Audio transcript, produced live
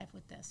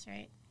doofus,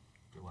 right?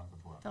 Go live with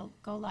what? They'll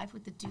go live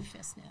with the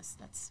doofusness.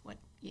 That's what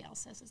Yale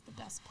says is the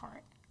best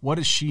part. What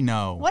does she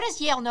know? What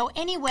does Yale know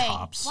anyway?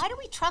 Cops. Why do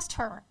we trust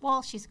her?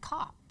 Well, she's a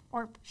cop.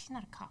 Or she's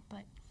not a cop,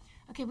 but...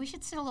 Okay, we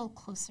should sit a little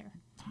closer.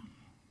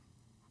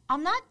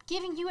 I'm not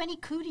giving you any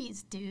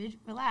cooties, dude.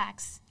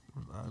 Relax.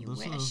 You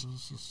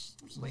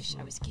wish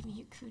I was giving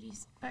you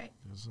cooties. All right.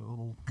 There's a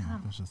little...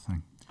 there's a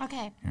thing.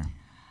 Okay. Here.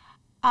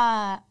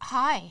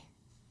 Hi.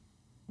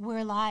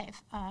 We're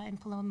live in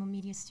Paloma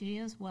Media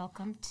Studios.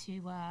 Welcome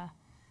to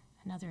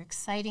another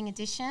exciting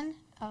edition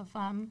of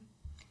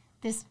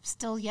this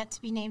still yet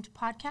to be named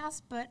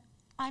podcast. But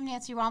I'm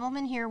Nancy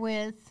Rommelman here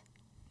with...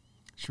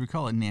 Should we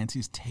call it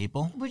Nancy's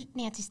Table?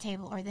 Nancy's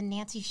Table or the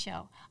Nancy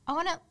Show. I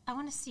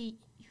wanna see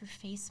your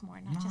face more,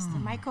 not just the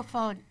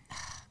microphone.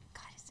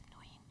 God, it's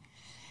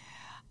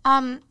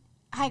annoying.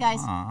 Hi guys.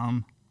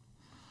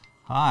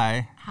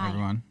 Hi, Hi.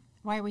 everyone.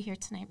 Why are we here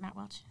tonight, Matt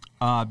Welch?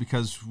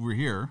 Because we're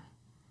here.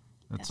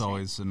 That's right.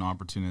 always an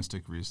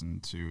opportunistic reason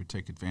to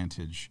take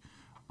advantage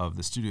of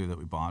the studio that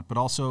we bought, but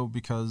also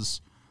because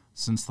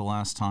since the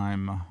last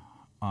time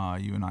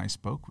you and I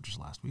spoke, which was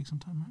last week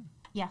sometime, right?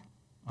 Yeah,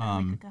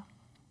 a week ago.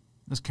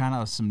 There's kind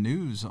of some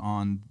news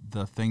on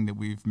the thing that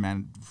we've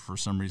for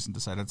some reason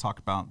decided to talk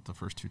about the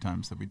first two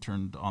times that we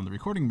turned on the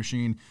recording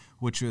machine,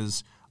 which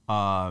is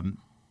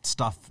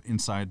stuff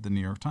inside the New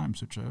York Times,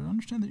 which I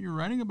understand that you're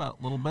writing about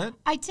a little bit.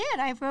 I did.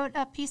 I wrote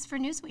a piece for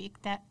Newsweek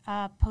that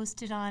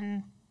posted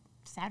on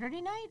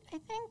Saturday night, I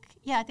think.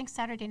 Yeah, I think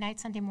Saturday night,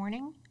 Sunday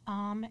morning.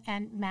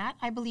 And Matt,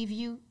 I believe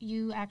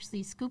you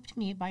actually scooped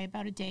me by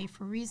about a day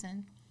for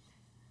Reason.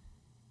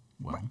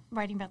 Well,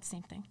 Writing about the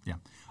same thing. Yeah.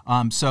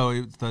 So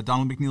it's the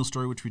Donald McNeil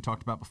story, which we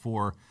talked about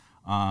before.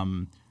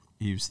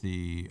 He was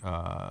the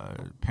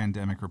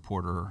pandemic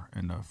reporter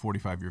and a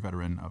 45-year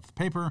veteran of the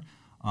paper.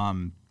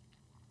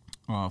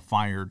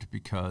 Fired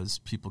because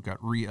people got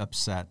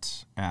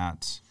re-upset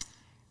at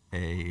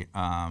a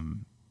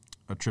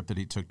trip that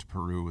he took to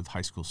Peru with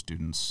high school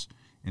students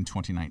in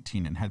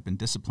 2019 and had been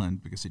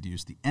disciplined because he'd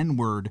used the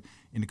N-word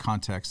in a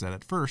context that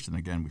at first, and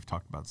again, we've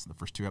talked about this in the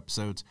first two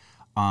episodes,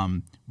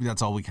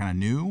 that's all we kind of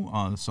knew.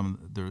 Some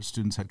of the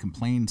students had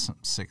complained,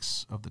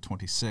 6 of the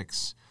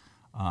 26.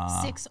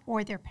 6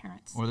 or their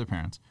parents. Or their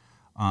parents.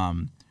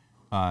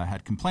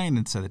 Had complained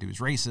and said that he was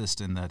racist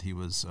and that he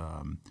was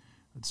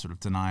sort of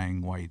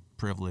denying white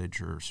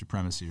privilege or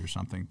supremacy or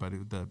something. But it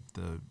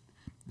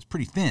was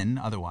pretty thin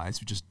otherwise,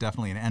 which is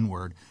definitely an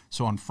N-word.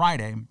 So on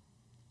Friday,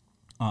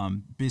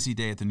 busy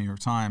day at the New York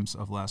Times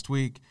of last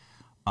week,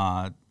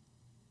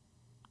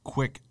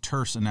 quick,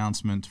 terse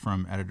announcement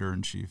from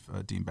editor-in-chief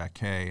Dean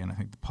Baquet and I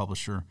think the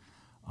publisher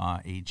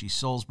A.G.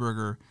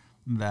 Sulzberger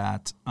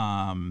that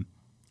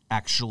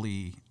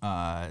actually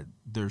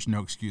there's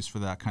no excuse for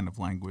that kind of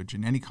language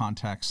in any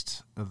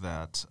context,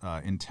 that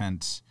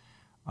intent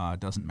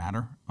doesn't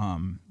matter.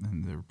 And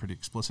they were pretty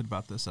explicit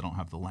about this. I don't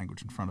have the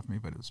language in front of me,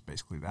 but it was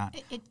basically that.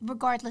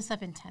 Regardless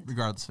of intent.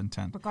 Regardless of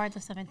intent.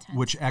 Regardless of intent.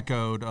 Which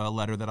echoed a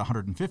letter that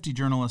 150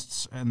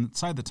 journalists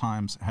inside the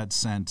Times had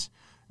sent.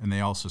 And they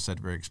also said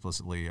very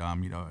explicitly,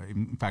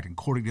 in fact,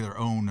 according to their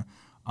own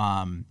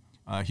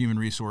human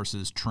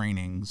resources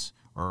trainings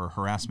or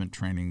harassment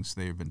trainings,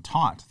 they've been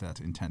taught that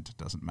intent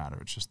doesn't matter.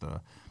 It's just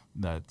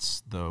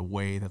that's the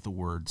way that the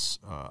words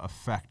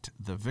affect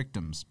the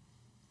victims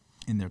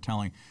in their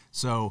telling.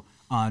 So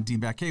Dean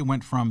Baquet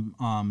went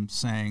from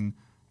saying,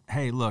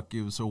 hey, look,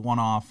 it was a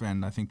one-off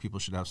and I think people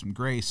should have some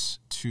grace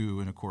to,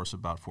 in a course of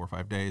about 4 or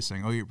 5 days,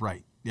 saying, oh, you're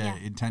right. Yeah,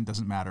 intent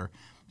doesn't matter.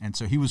 And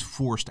so he was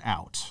forced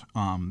out.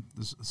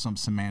 There's some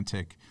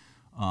semantic...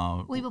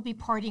 we will be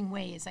parting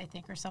ways, I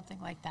think, or something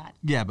like that.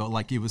 Yeah, but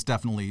like it was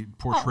definitely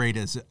portrayed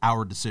as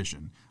our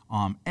decision.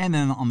 And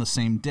then on the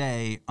same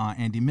day,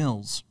 Andy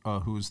Mills,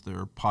 who's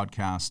their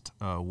podcast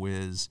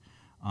whiz,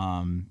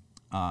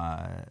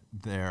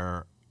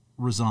 there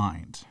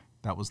resigned.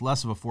 That was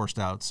less of a forced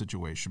out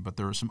situation, but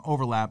there were some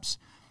overlaps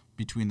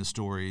between the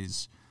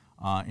stories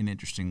in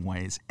interesting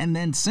ways. And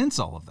then since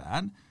all of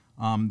that...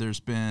 there's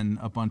been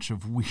a bunch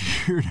of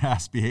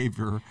weird-ass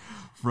behavior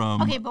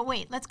from... Okay, but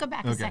wait, let's go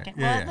back a second.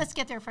 Let's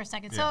get there for a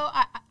second. Yeah. So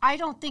I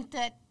don't think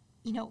that,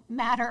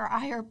 Matt or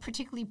I are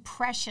particularly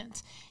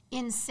prescient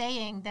in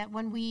saying that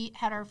when we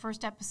had our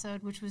first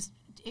episode, which was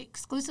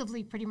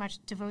exclusively pretty much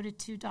devoted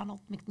to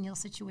Donald McNeil's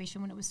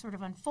situation when it was sort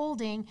of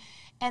unfolding,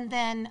 and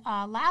then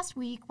last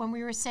week when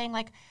we were saying,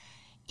 like,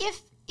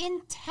 if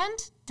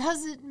intent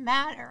doesn't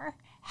matter,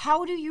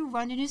 how do you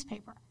run a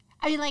newspaper?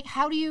 I mean, like,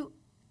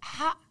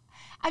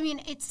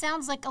 it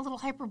sounds like a little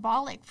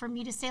hyperbolic for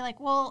me to say, like,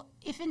 well,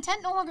 if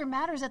intent no longer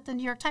matters at the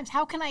New York Times,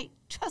 how can I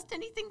trust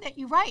anything that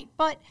you write?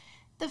 But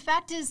the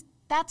fact is,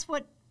 that's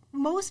what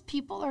most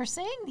people are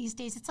saying these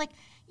days. It's like,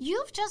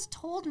 you've just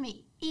told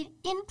me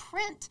in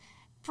print,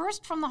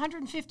 first from the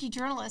 150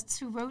 journalists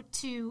who wrote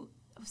to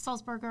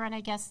Sulzberger and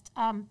I guess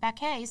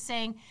Baquet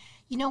saying,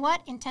 you know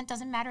what, intent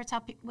doesn't matter, it's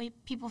how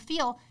people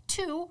feel.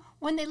 2,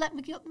 when they let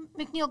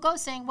McNeil go,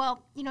 saying,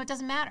 well, it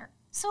doesn't matter.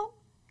 So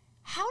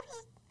how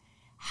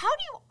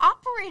do you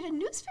operate a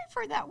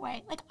newspaper that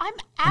way? Like, I'm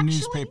actually a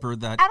newspaper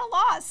that at a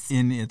loss.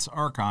 In its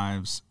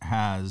archives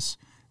has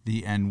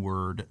the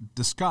N-word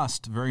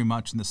discussed very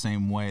much in the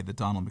same way that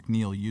Donald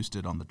McNeil used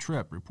it on the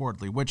trip,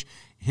 reportedly, which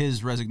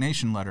his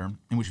resignation letter,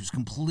 in which he was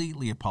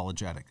completely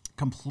apologetic,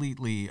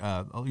 completely,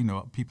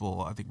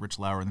 people, I think Rich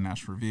Lauer in the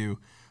National Review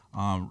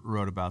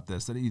wrote about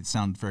this, that it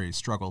sounded very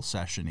struggle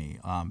session-y,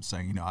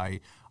 saying,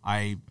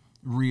 I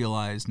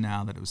realize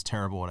now that it was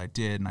terrible what I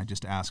did, and I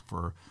just ask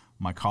for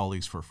my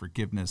colleagues for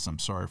forgiveness. I'm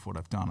sorry for what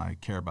I've done. I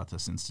care about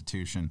this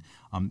institution.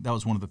 That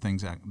was one of the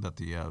things that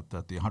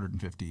the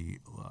 150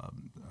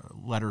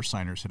 letter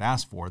signers had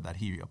asked for, that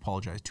he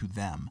apologized to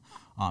them.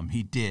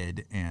 He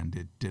did, and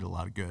it did a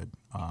lot of good.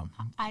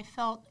 I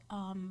felt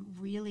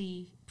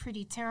really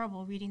pretty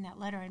terrible reading that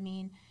letter. I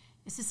mean,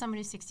 this is someone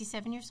who's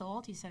 67 years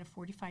old. He's had a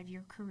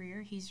 45-year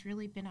career. He's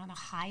really been on a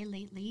high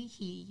lately.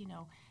 He,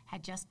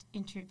 had just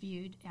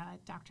interviewed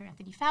Dr.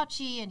 Anthony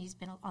Fauci, and he's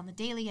been on the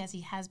Daily, as he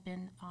has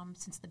been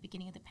since the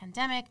beginning of the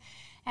pandemic.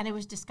 And there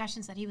was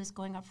discussions that he was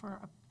going up for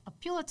a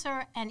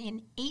Pulitzer, and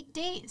in 8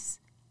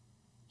 days,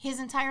 his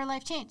entire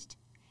life changed.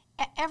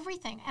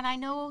 Everything. And I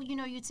know,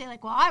 you'd say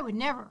like, well, I would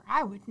never,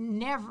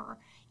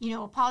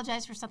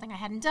 apologize for something I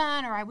hadn't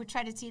done, or I would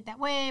try to see it that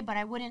way, but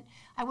I wouldn't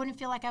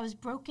feel like I was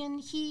broken.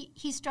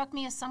 He struck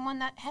me as someone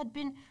that had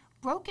been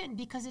broken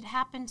because it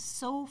happened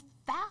so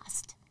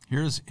fast.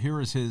 Here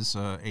is his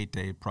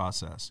 8-day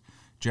process.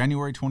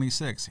 January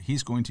 26th,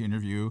 he's going to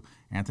interview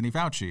Anthony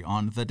Fauci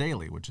on The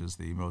Daily, which is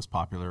the most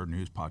popular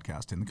news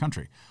podcast in the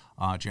country.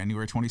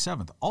 January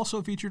 27th,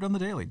 also featured on The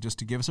Daily, just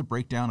to give us a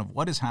breakdown of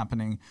what is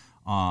happening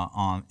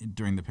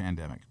during the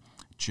pandemic.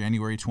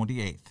 January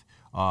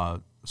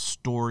 28th,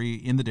 story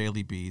in the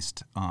Daily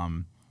Beast,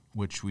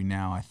 which we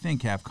now, I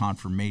think, have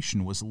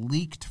confirmation was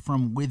leaked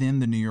from within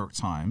the New York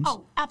Times.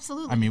 Oh,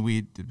 absolutely. I mean,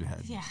 we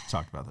had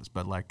talked about this,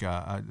 but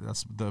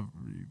that's the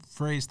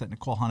phrase that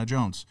Nicole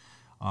Hannah-Jones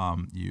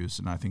used,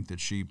 and I think that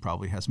she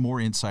probably has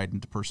more insight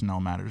into personnel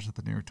matters at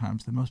the New York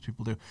Times than most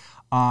people do.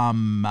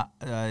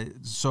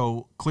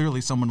 So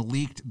clearly someone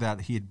leaked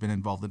that he had been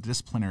involved in a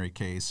disciplinary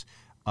case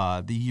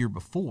the year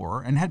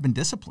before and had been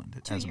disciplined,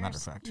 2 as years, a matter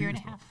of fact. Year and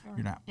a half.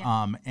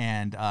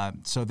 Yeah.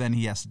 So then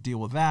he has to deal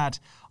with that.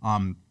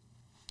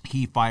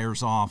 He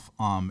fires off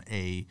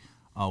a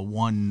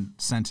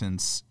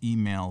one-sentence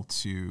email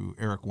to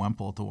Eric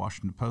Wemple at the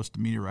Washington Post,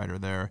 a media writer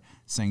there,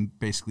 saying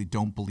basically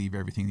don't believe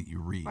everything that you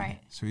read. Right.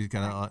 So he's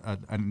got a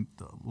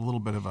little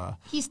bit of a...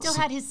 He still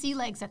had his sea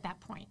legs at that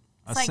point.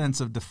 It's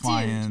sense of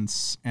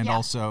defiance, and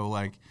also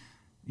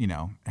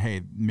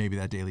hey, maybe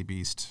that Daily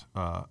Beast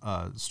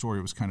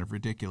story was kind of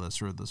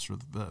ridiculous, or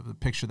the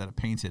picture that it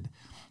painted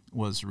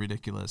was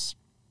ridiculous.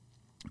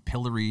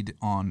 Pilloried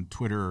on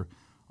Twitter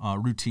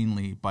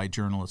routinely by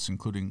journalists,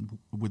 including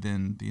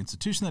within the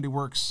institution that he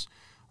works.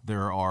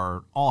 There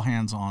are all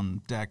hands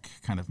on deck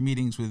kind of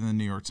meetings within the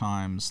New York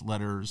Times,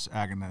 letters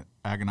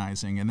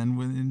agonizing, and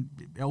then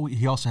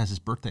he also has his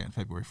birthday on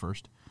February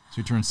 1st. So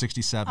he turns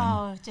 67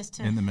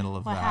 in the middle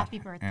of that, happy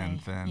birthday.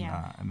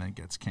 And then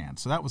gets canned.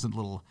 So that was a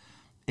little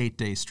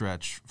 8-day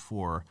stretch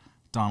for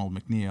Donald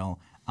McNeil.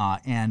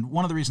 And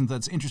one of the reasons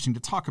that's interesting to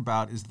talk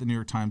about is the New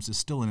York Times is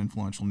still an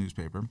influential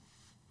newspaper,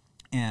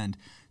 and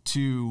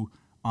to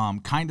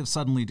kind of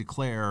suddenly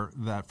declare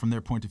that, from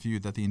their point of view,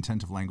 that the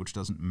intent of language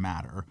doesn't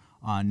matter.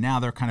 Now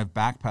they're kind of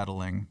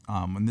backpedaling,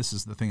 and this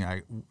is the thing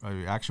I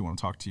actually want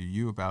to talk to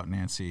you about,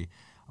 Nancy.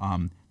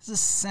 There's a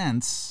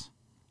sense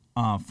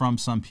from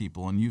some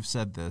people, and you've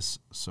said this,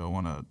 so I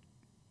want to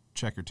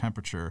check your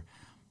temperature,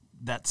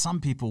 that some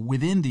people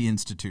within the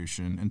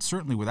institution, and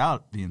certainly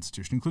without the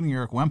institution, including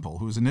Eric Wemple,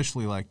 who was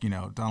initially like,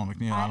 Donald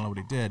McNeil, I don't know what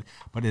he did,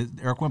 but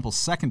Eric Wemple's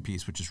second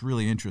piece, which is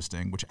really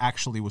interesting, which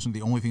actually wasn't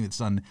the only thing that's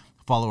done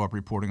follow-up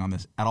reporting on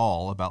this at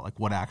all, about like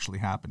what actually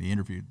happened. He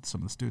interviewed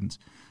some of the students.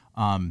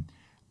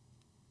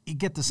 You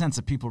get the sense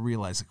that people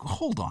realize, like,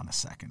 hold on a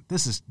second,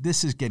 this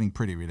is getting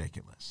pretty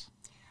ridiculous.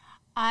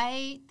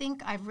 I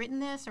think I've written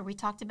this, or we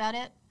talked about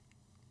it,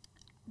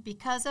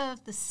 because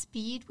of the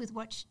speed with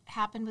what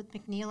happened with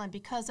McNeil, and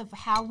because of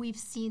how we've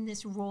seen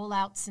this roll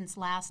out since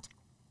last,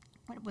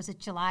 what was it,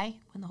 July,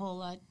 when the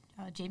whole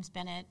James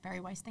Bennett, Barry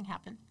Weiss thing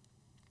happened.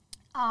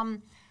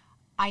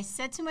 I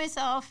said to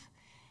myself,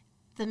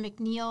 the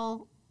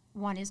McNeil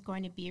one is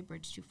going to be a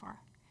bridge too far.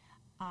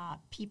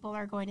 People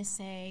are going to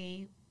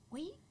say,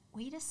 wait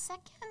a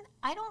second,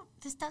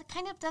 that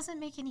kind of doesn't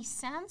make any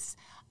sense.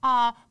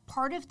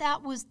 Part of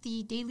that was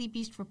the Daily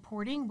Beast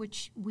reporting,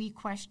 which we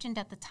questioned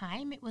at the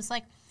time. It was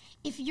like,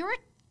 if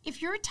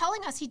you're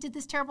telling us he did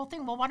this terrible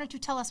thing, well, why don't you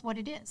tell us what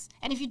it is?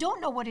 And if you don't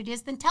know what it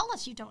is, then tell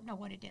us you don't know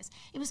what it is.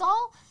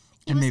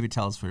 Maybe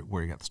tell us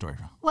where you got the story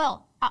from.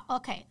 Well,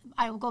 okay,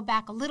 I will go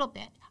back a little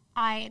bit.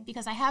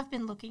 Because I have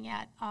been looking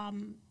at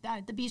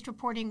the Beast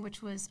reporting,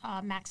 which was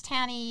Max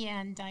Tanney,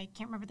 and I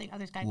can't remember the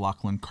other guy.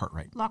 Lachlan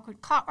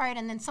Cartwright,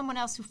 and then someone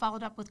else who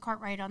followed up with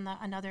Cartwright on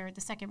the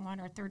second one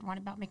or third one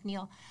about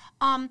McNeil.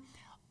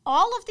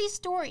 All of these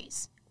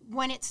stories,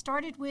 when it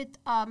started with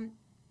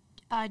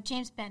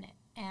James Bennett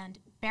and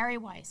Barry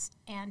Weiss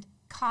and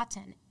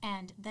Cotton,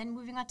 and then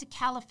moving on to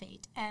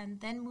Caliphate, and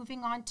then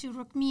moving on to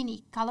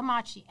Rukmini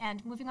Callimachi,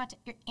 and moving on to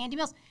Andy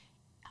Mills.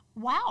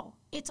 Wow,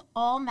 it's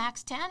all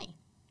Max Tanney.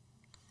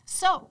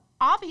 So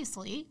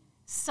obviously,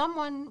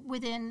 someone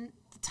within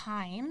the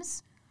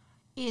Times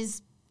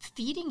is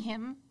feeding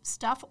him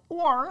stuff,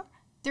 or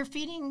they're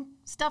feeding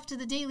stuff to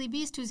the Daily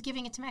Beast who's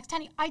giving it to Max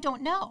Tenney. I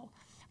don't know.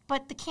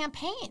 But the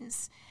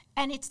campaigns,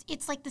 and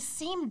it's like the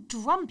same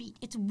drumbeat.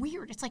 It's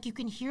weird. It's like you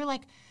can hear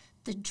like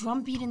the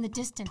drumbeat in the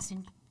distance,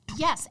 and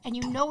yes, and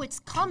you know it's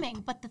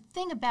coming. But the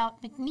thing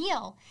about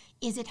McNeil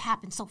is it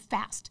happened so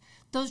fast.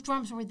 Those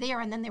drums were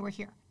there, and then they were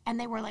here, and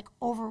they were like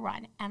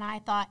overrun. And I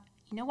thought,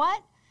 you know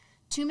what?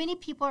 Too many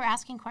people are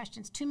asking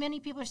questions. Too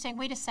many people are saying,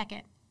 wait a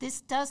second, this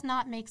does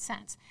not make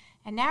sense.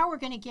 And now we're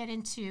going to get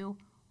into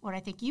what I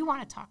think you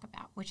want to talk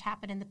about, which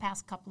happened in the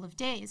past couple of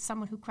days.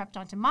 Someone who crept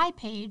onto my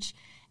page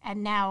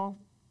and now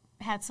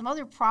had some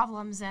other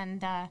problems,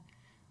 and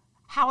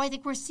how I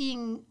think we're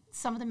seeing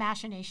some of the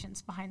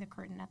machinations behind the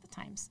curtain at the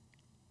Times.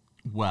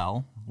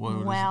 Well,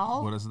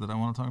 what is it that I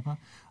want to talk about?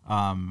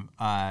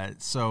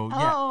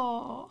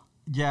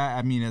 Yeah,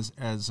 I mean,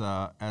 as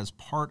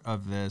part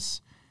of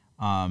this,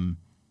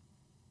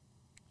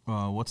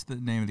 what's the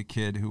name of the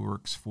kid who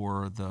works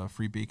for the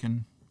Free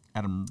Beacon?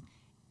 Aaron.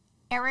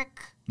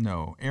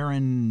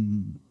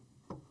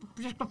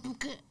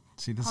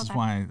 See, this is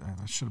why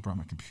I should have brought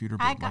my computer.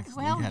 But I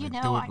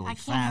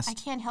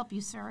can't help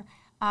you, sir.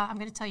 I'm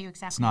going to tell you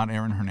exactly. It's not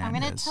Aaron Hernandez. I'm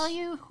going to tell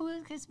you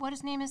what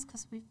his name is,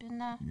 because we've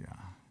been,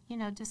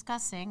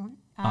 discussing.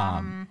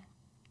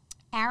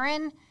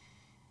 Aaron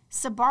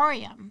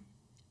Sabarium.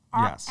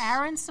 Yes.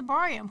 Aaron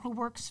Sabarium, who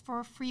works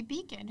for Free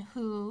Beacon,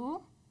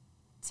 who...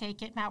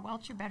 Take it, Matt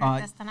Welch, you're better at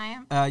this than I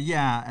am.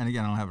 Yeah, and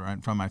again, I don't have it right in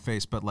front of my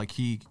face, but like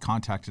he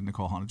contacted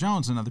Nicole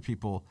Hannah-Jones and other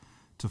people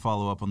to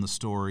follow up on the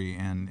story,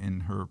 and in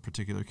her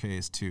particular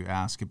case to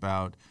ask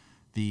about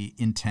the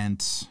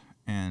intent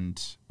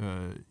and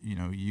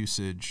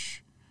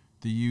usage,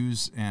 the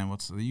use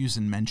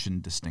and mention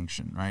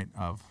distinction, right,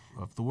 of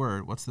the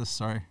word. What's this?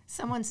 Sorry.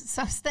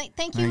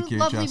 Thank you,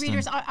 lovely Justin.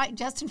 readers.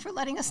 Justin, for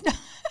letting us know.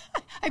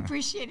 I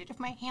appreciate it. If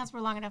my hands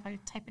were long enough, I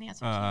would type an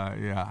answer.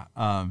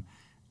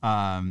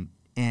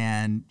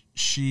 And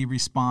she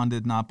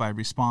responded not by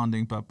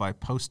responding, but by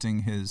posting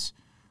his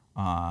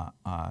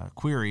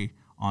query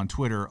on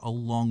Twitter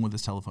along with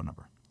his telephone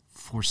number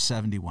for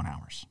 71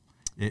 hours.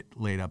 It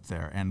laid up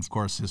there. And, of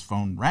course, his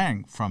phone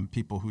rang from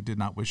people who did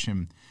not wish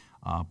him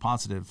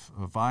positive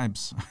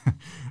vibes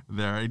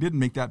there. He didn't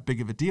make that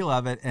big of a deal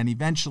of it. And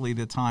eventually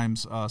the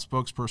Times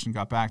spokesperson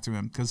got back to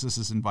him, because this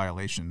is in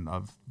violation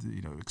of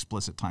the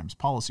explicit Times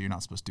policy. You're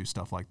not supposed to do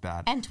stuff like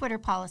that. And Twitter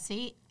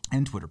policy.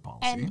 And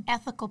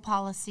ethical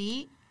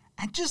policy.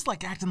 And just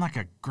like acting like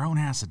a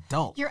grown-ass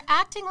adult. You're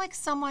acting like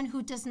someone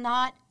who does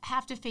not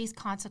have to face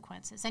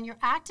consequences. And you're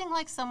acting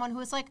like someone who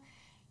is like,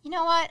 you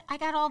know what, I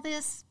got all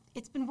this.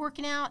 It's been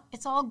working out.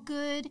 It's all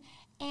good.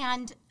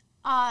 And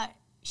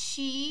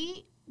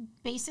she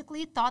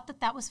basically thought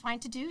that was fine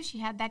to do. She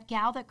had that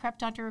gal that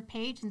crept onto her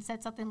page and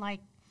said something like,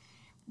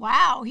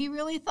 wow, he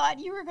really thought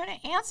you were going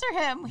to answer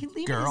him. He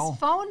leaving his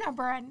phone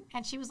number.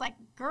 And she was like,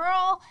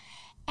 girl.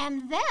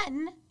 And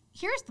then...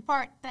 here's the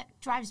part that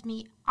drives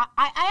me.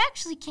 I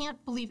actually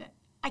can't believe it.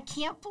 I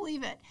can't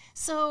believe it.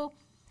 So,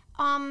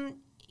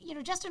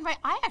 Justin, right?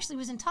 I actually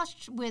was in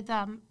touch with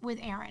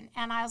Aaron,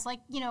 and I was like,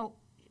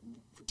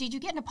 did you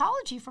get an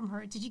apology from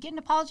her? Did you get an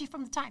apology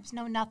from the Times?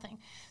 No, nothing.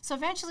 So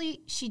eventually,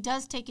 she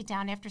does take it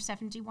down after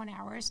 71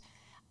 hours.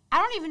 I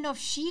don't even know if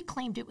she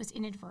claimed it was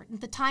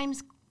inadvertent. The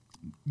Times.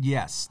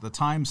 Yes, the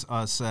Times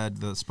said,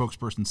 the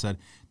spokesperson said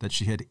that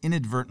she had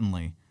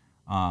inadvertently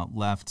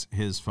left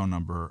his phone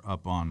number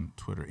up on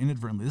Twitter.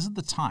 Inadvertently. This is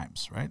the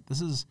Times, right?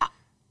 This is...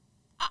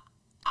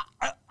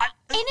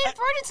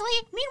 inadvertently.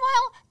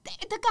 Meanwhile,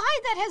 the guy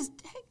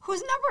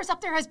whose number is up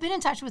there has been in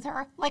touch with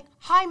her. Like,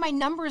 hi, my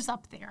number's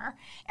up there.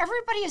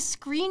 Everybody has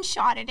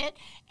screenshotted it.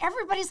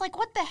 Everybody's like,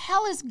 what the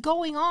hell is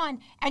going on?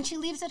 And she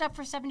leaves it up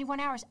for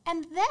 71 hours.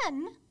 And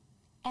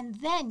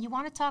then you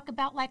want to talk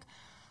about like,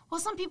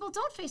 well, some people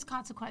don't face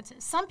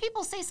consequences. Some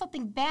people say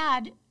something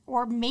bad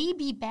or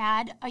maybe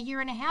bad a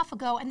year and a half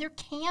ago, and they're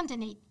canned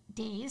in 8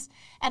 days.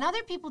 And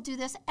other people do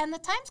this, and the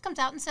Times comes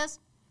out and says,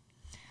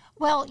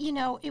 well,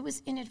 it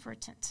was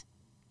inadvertent.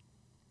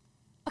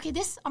 Okay,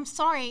 I'm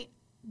sorry,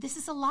 this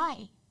is a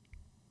lie.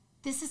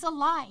 This is a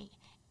lie.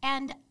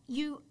 And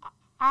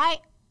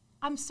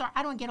I'm sorry,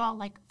 I don't get all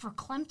like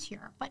verklempt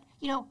here, but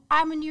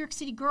I'm a New York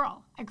City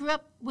girl. I grew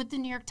up with the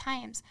New York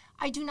Times.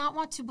 I do not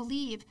want to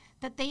believe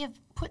that they have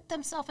put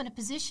themselves in a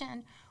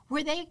position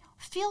where they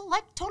feel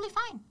like totally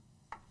fine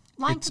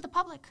lying to the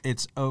public.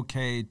 It's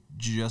okay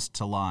just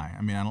to lie.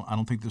 I mean, I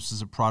don't think this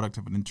is a product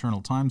of an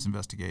internal Times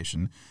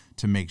investigation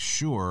to make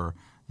sure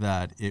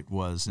that it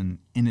was an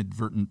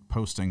inadvertent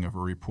posting of a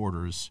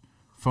reporter's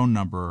phone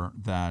number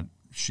that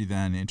she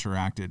then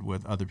interacted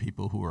with other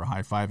people who were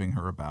high-fiving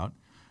her about.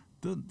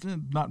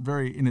 Not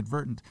very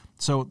inadvertent.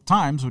 So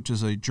Times, which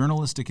is a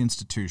journalistic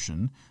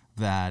institution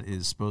that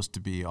is supposed to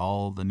be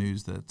all the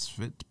news that's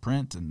fit to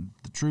print and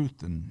the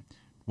truth and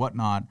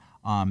whatnot,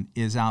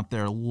 is out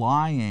there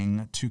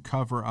lying to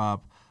cover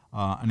up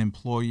an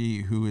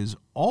employee who is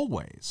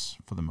always,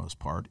 for the most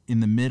part,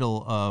 in the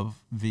middle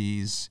of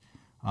these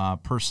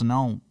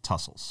personnel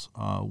tussles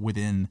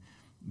within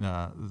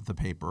the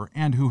paper,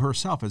 and who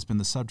herself has been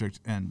the subject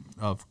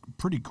of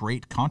pretty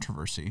great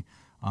controversy.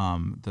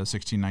 The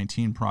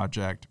 1619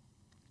 Project,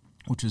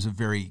 which is a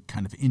very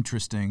kind of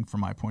interesting, from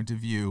my point of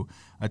view,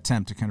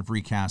 attempt to kind of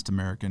recast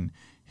American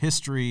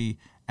history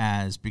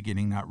as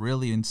beginning not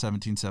really in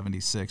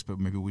 1776, but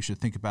maybe we should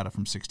think about it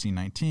from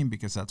 1619,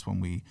 because that's when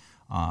we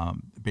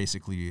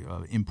basically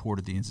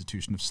imported the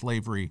institution of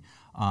slavery.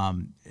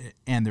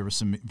 And there were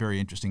some very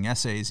interesting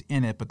essays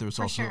in it, but there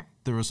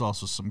was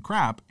also some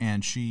crap,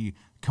 and she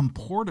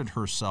comported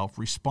herself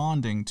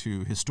responding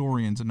to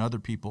historians and other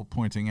people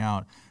pointing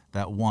out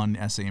that one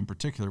essay in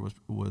particular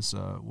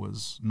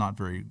was not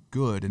very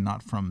good, and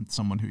not from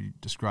someone who you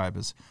describe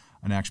as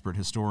an expert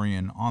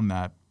historian on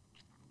that.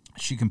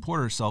 She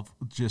comported herself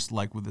just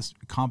like with this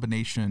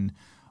combination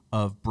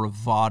of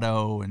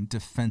bravado and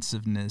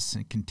defensiveness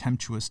and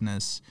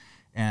contemptuousness,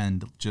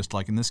 and just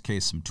like in this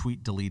case, some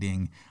tweet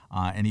deleting.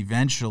 And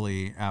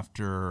eventually,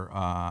 after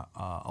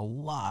a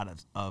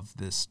lot of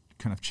this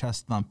kind of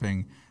chest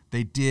thumping,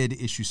 they did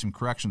issue some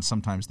corrections.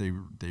 Sometimes they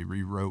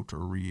rewrote or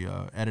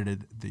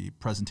re-edited the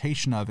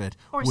presentation of it,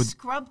 or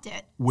scrubbed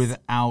it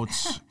without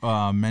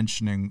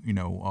mentioning,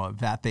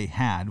 that they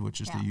had,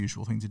 which is the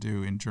usual thing to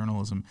do in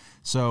journalism.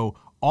 So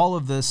all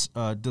of this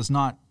does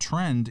not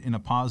trend in a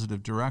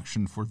positive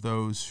direction for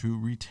those who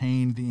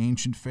retain the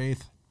ancient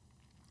faith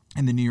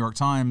in the New York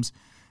Times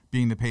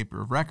being the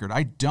paper of record.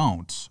 I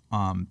don't,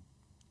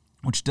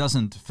 which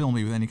doesn't fill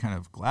me with any kind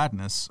of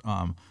gladness.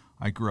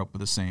 I grew up with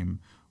the same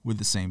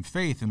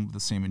faith and with the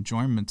same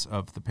enjoyment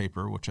of the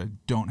paper, which I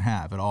don't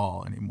have at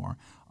all anymore.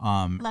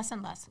 Less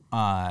and less.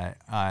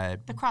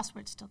 The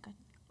crossword's still good.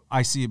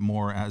 I see it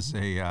more as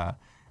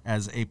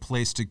a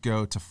place to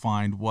go to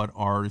find what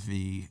are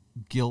the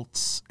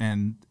guilts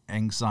and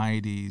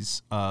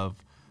anxieties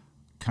of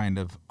kind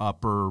of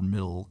upper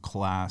middle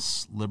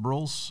class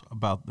liberals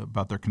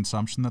about their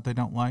consumption that they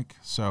don't like.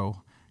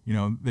 So,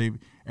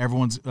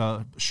 everyone's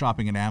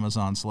shopping at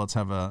Amazon, so let's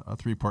have a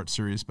 3-part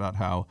series about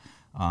how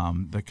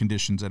the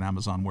conditions at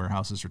Amazon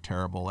warehouses are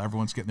terrible.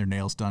 Everyone's getting their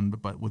nails done,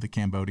 but with the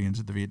Cambodians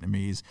and the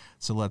Vietnamese.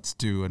 So let's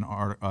do a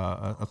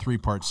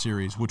 3-part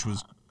series, which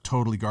was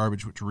totally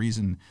garbage, which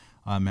Reason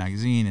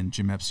magazine and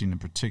Jim Epstein in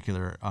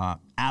particular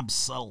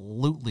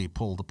absolutely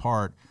pulled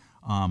apart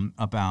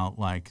about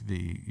like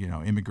the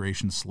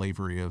immigration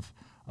slavery of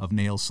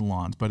nail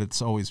salons. But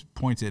it's always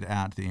pointed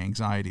at the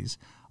anxieties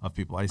of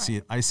people. I see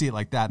it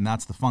like that, and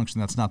that's the function.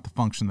 That's not the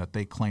function that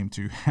they claim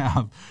to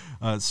have,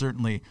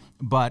 certainly.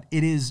 But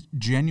it is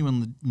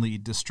genuinely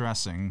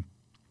distressing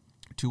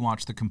to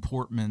watch the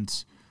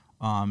comportment,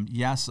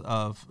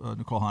 of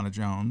Nikole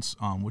Hannah-Jones,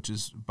 which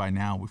is by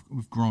now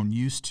we've grown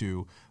used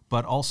to,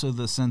 but also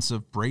the sense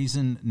of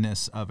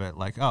brazenness of it.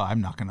 Like, I'm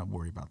not going to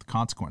worry about the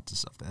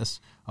consequences of this.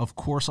 Of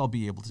course, I'll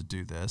be able to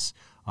do this.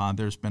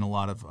 There's been a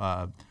lot of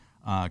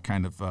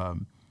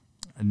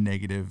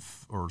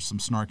negative or some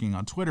snarking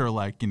on Twitter,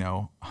 like,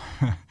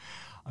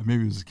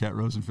 maybe it was Kat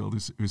Rosenfield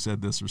who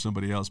said this or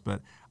somebody else,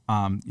 but,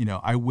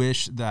 I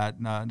wish that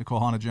Nikole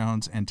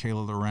Hannah-Jones and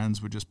Taylor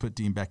Lorenz would just put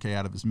Dean Baquet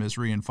out of his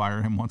misery and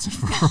fire him once and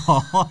for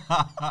all.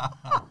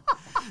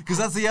 Because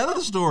that's the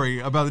other story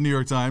about the New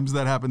York Times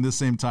that happened this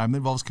same time that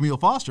involves Camille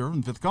Foster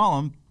in Fifth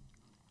Column,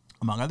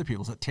 among other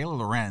people. So Taylor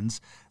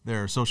Lorenz,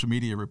 their social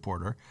media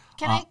reporter.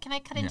 Can I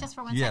cut in just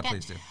for 1 second? Yeah,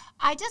 please do.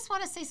 I just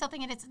want to say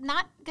something, and it's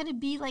not going to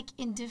be like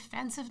in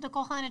defense of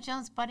Nikole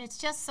Hannah-Jones, but it's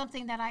just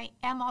something that I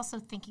am also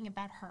thinking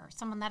about her,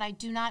 someone that I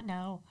do not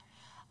know.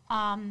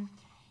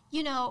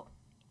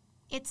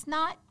 It's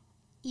not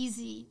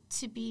easy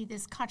to be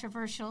this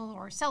controversial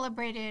or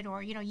celebrated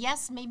or,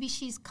 yes, maybe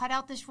she's cut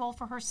out this role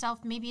for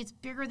herself. Maybe it's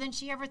bigger than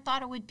she ever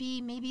thought it would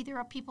be. Maybe there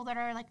are people that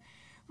are like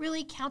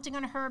really counting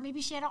on her.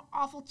 Maybe she had an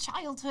awful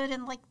childhood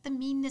and like the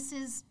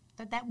meannesses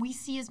that we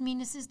see as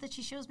meannesses that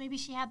she shows, maybe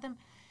she had them,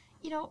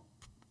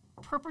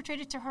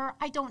 perpetrated to her.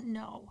 I don't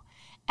know.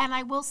 And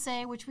I will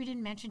say, which we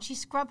didn't mention, she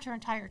scrubbed her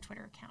entire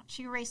Twitter account.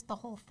 She erased the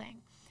whole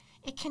thing.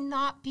 It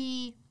cannot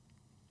be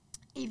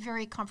a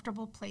very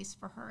comfortable place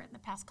for her in the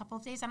past couple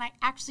of days, and I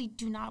actually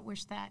do not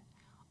wish that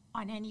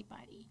on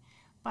anybody.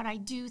 But I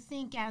do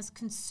think as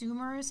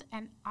consumers,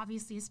 and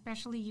obviously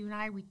especially you and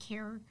I, we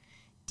care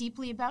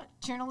deeply about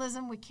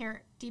journalism. We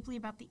care deeply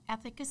about the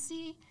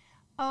efficacy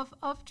of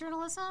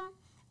journalism.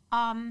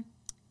 I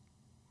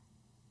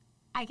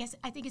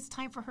think it's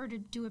time for her to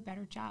do a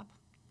better job.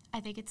 I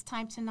think it's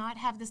time to not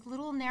have this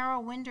little narrow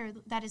window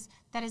that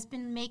has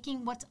been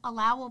making what's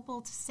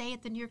allowable to say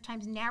at the New York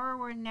Times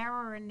narrower and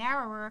narrower and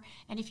narrower.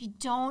 And if you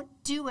don't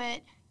do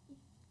it,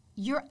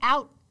 you're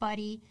out,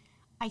 buddy.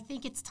 I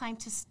think it's time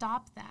to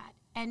stop that.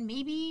 And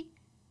maybe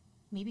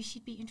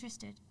she'd be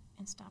interested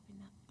in stopping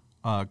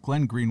that.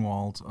 Glenn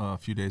Greenwald a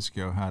few days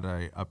ago had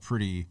a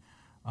pretty,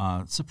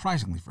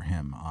 surprisingly for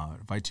him,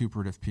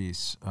 vituperative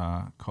piece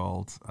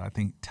called, I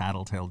think,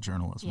 Tattletale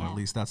Journalism, or at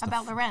least that's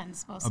about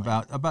Lorenz mostly.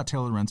 About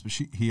Taylor Lorenz, but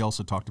he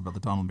also talked about the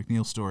Donald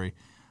McNeil story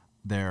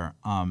there.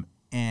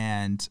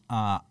 And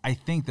I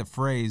think the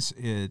phrase,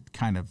 it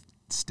kind of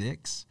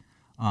sticks.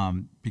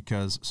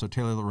 because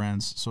Taylor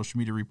Lorenz, social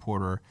media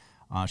reporter,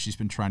 she's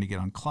been trying to get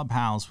on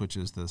Clubhouse, which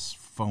is this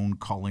phone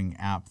calling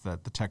app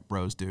that the tech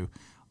bros do,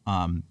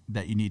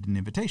 that you need an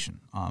invitation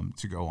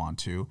to go on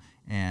to.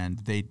 And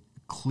they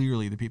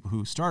clearly, the people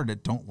who started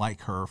it, don't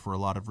like her for a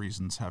lot of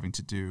reasons having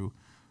to do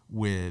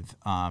with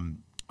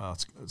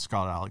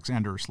Scott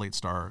Alexander, Slate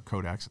Star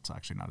Codex. It's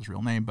actually not his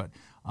real name, but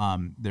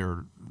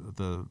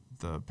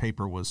the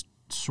paper was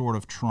sort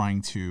of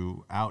trying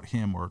to out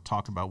him or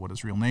talk about what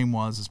his real name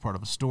was as part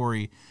of a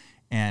story.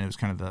 And it was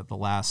kind of the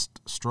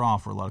last straw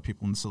for a lot of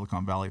people in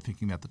Silicon Valley,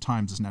 thinking that the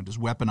Times is now just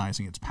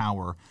weaponizing its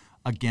power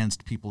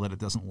against people that it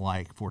doesn't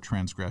like for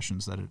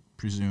transgressions that it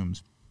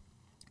presumes.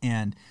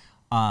 And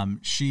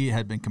she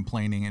had been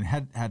complaining and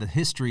had a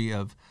history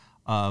of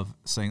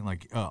saying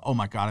like, oh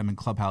my God, I'm in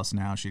Clubhouse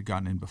now. She had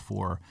gotten in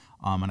before,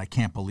 and I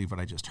can't believe what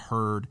I just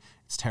heard.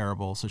 It's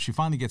terrible. So she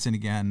finally gets in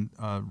again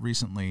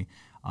recently,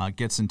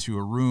 gets into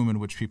a room in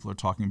which people are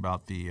talking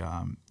about the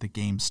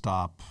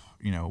GameStop,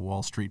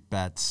 Wall Street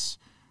bets,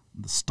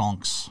 the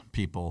stonks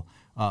people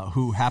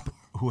who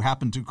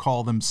happen to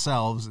call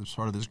themselves, as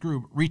part of this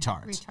group,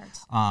 retards.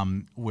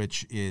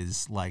 Which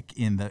is like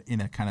in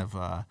a kind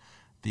of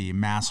the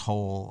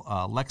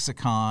masshole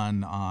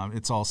lexicon.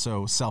 It's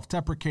also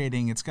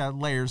self-deprecating. It's got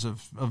layers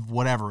of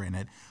whatever in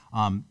it.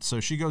 So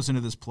she goes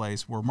into this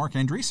place where Marc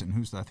Andreessen,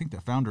 who's I think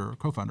the founder or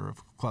co-founder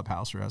of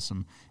Clubhouse, or has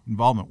some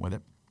involvement with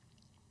it,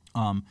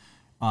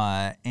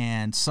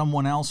 and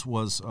someone else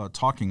was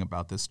talking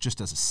about this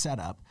just as a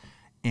setup.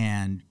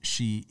 And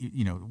she,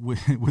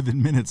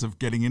 within minutes of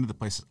getting into the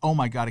place, says, oh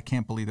my God, I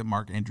can't believe that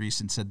Marc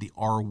Andreessen said the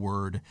R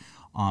word.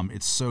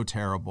 It's so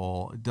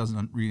terrible. It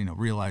doesn't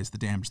realize the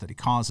damage that he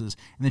causes.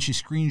 And then she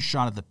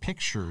screenshotted the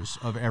pictures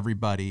of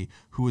everybody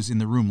who was in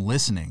the room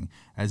listening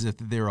as if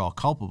they were all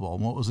culpable.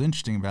 And what was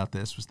interesting about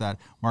this was that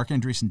Marc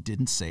Andreessen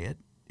didn't say it.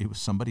 It was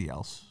somebody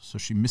else. So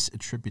she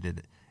misattributed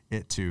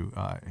it to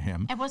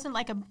him. It wasn't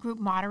like a group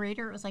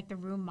moderator. It was like the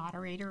room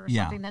moderator or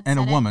something that and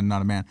said a woman,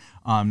 not a man.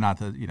 Not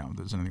that,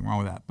 there's anything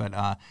wrong with that.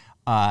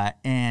 But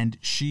and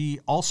she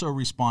also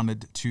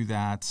responded to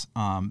that,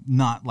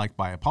 not like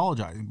by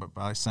apologizing, but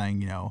by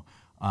saying,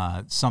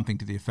 something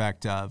to the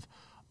effect of,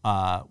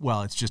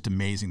 well, it's just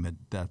amazing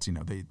that's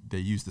they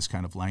use this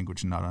kind of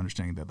language and not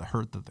understanding the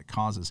hurt that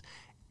causes.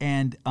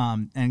 And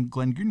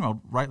Glenn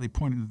Greenwald rightly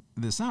pointed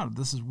this out.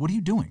 This is, what are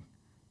you doing?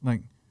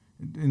 Like,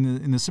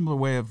 in the similar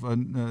way of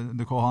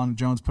Nicole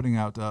Holland-Jones putting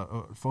out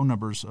phone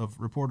numbers of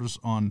reporters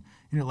on,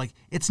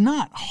 it's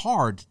not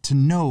hard to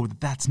know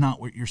that that's not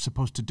what you're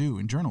supposed to do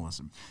in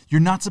journalism. You're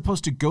not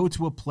supposed to go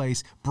to a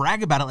place,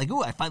 brag about it, like,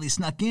 oh, I finally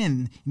snuck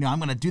in, I'm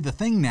going to do the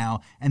thing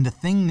now. And the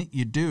thing that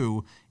you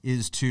do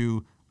is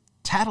to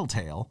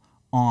tattletale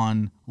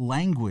on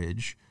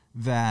language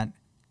that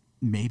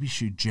maybe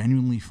she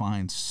genuinely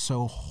finds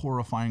so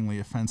horrifyingly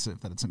offensive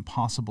that it's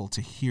impossible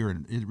to hear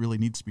and it really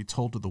needs to be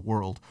told to the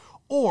world.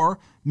 Or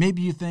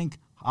maybe you think,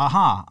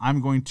 aha,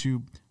 I'm going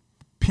to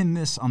pin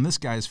this on this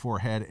guy's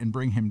forehead and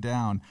bring him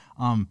down.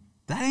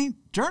 That ain't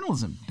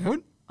journalism,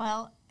 dude.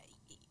 Well,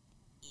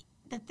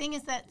 the thing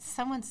is that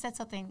someone said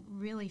something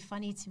really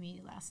funny to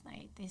me last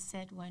night. They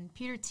said when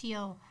Peter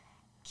Thiel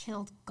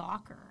killed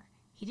Gawker,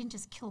 he didn't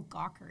just kill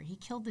Gawker, he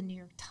killed the New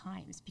York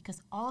Times,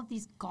 because all of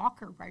these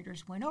Gawker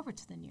writers went over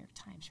to the New York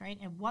Times, right?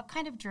 And what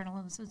kind of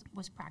journalism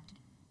was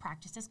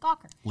practiced as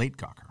Gawker? Late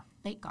Gawker.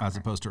 As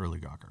opposed to early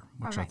Gawker,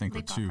 which I think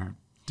are two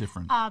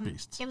different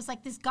beasts. It was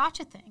like this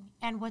gotcha thing.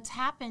 And what's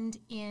happened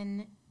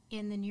in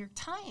the New York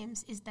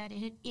Times is that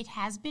it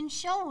has been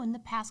shown the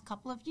past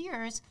couple of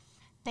years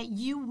that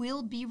you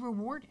will be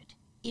rewarded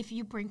if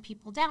you bring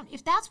people down.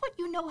 If that's what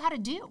you know how to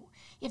do,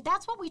 if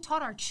that's what we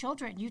taught our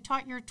children, you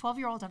taught your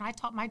 12-year-old and I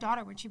taught my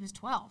daughter when she was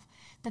 12,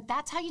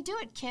 that's how you do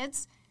it,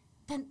 kids,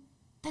 then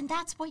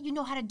that's what you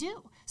know how to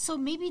do. So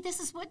maybe this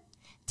is what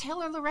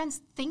Taylor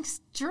Lorenz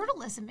thinks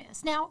journalism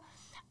is. Now,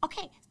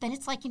 okay, then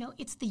it's like,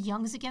 it's the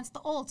youngs against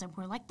the olds, and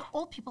we're like the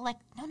old people, like,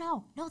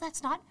 no,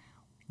 that's not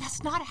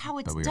how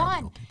it's but we done. Are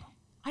the old people.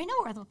 I know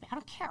we're the old people. I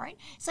don't care, right?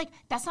 It's like,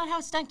 that's not how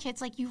it's done,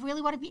 kids. Like, you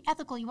really want to be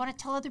ethical. You want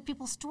to tell other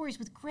people's stories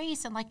with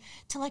grace and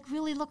to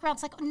really look around.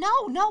 It's like, no,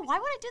 why would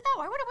I do that?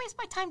 Why would I waste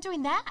my time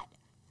doing that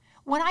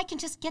when I can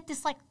just get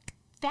this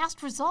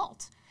fast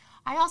result?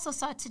 I also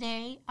saw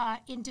today,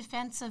 in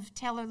defense of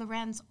Taylor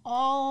Lorenz,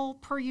 all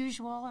per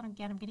usual, and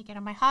again, I'm going to get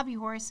on my hobby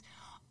horse,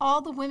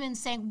 all the women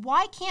saying,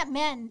 why can't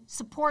men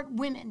support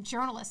women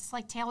journalists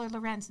like Taylor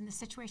Lorenz in this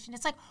situation?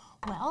 It's like,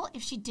 well,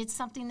 if she did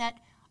something that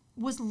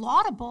was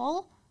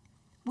laudable,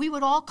 we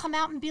would all come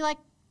out and be like,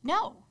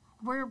 no,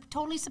 we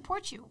totally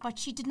support you. But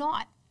she did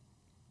not.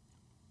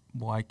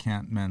 Why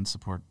can't men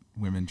support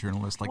women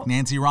journalists like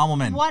Nancy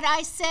Rommelman? What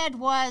I said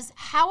was,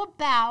 how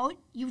about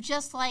you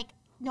just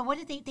what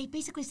did they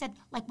basically said,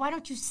 why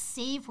don't you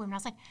save women? I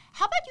was like,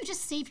 how about you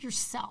just save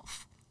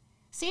yourself?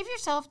 Save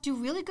yourself, do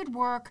really good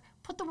work,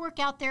 put the work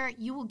out there.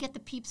 You will get the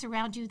peeps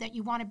around you that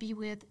you want to be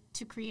with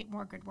to create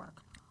more good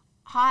work.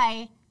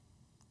 Hi.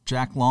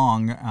 Jack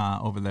Long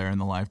over there in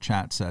the live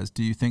chat says,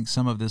 do you think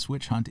some of this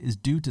witch hunt is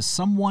due to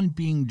someone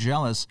being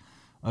jealous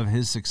of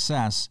his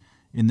success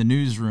in the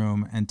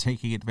newsroom and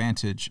taking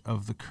advantage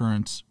of the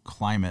current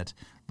climate.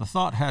 The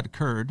thought had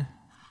occurred.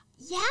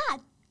 Yeah,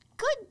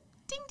 good.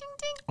 Ding, ding,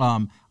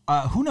 ding.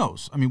 Who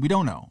knows? I mean, we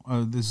don't know.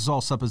 This is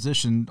all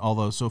supposition,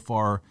 although so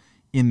far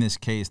in this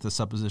case, the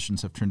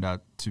suppositions have turned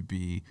out to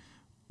be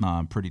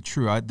pretty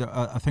true.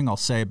 A thing I'll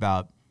say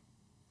about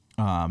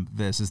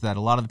this is that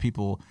a lot of the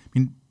people, I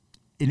mean,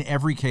 in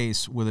every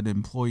case with an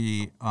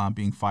employee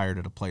being fired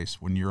at a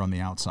place when you're on the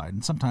outside,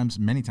 and sometimes,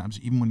 many times,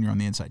 even when you're on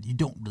the inside, you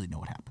don't really know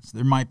what happens.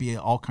 There might be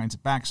all kinds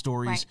of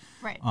backstories.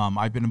 Right.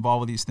 I've been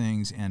involved with these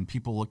things, and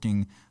people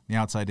looking the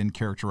outside and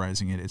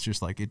characterizing it, it's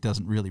just like it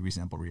doesn't really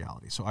resemble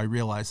reality. So I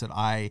realize that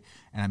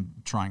I'm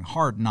trying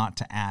hard not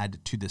to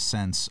add to the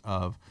sense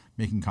of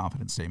making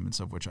confident statements,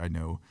 of which I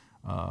know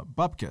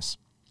bupkis.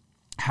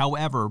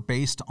 However,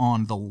 based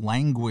on the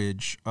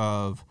language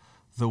of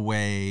the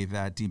way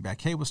that Dean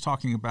Baquet was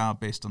talking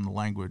about, based on the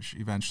language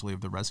eventually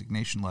of the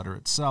resignation letter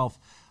itself,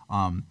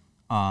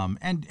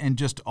 and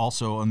just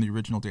also on the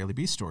original Daily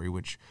Beast story,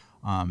 which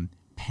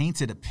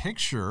painted a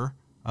picture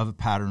of a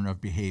pattern of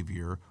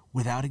behavior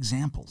without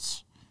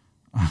examples.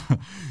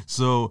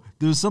 So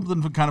there's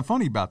something kind of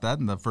funny about that.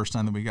 And the first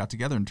time that we got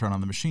together and turned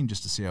on the machine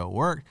just to see how it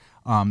worked,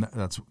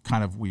 that's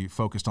kind of, we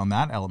focused on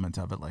that element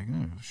of it. Like,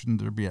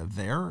 shouldn't there be a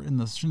there in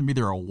the, shouldn't be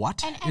there a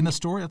what in the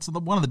story? That's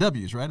one of the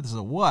W's, right? This is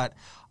a what.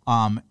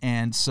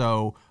 And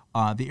so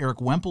the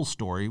Eric Wemple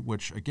story,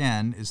 which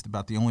again is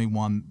about the only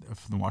one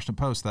from the Washington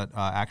Post that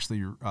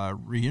actually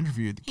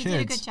re-interviewed the kids. He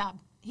did a good job.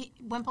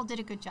 Wemple did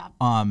a good job.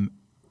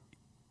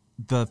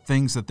 The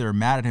things that they're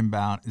mad at him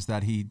about is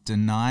that he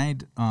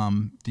denied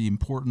the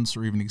importance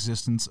or even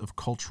existence of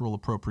cultural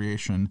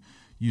appropriation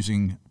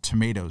using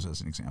tomatoes as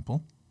an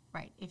example.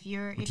 Right. It's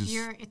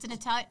an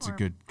Italian. It's a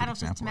good I don't know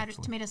example, if it's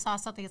tomato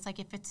sauce something. It's like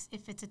if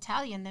it's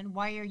Italian, then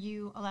why are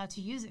you allowed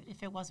to use it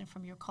if it wasn't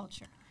from your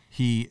culture?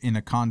 He, in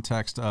a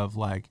context of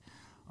like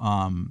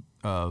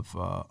of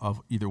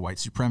either white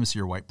supremacy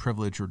or white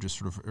privilege or just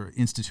sort of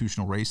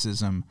institutional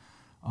racism,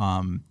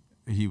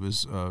 he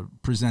was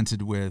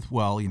presented with,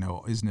 well,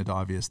 isn't it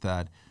obvious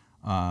that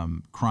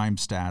crime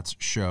stats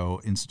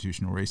show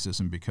institutional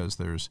racism because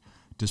there's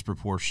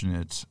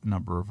disproportionate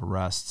number of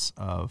arrests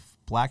of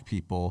black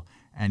people?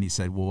 And he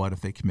said, well, what if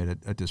they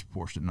committed a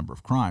disproportionate number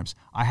of crimes?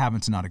 I happen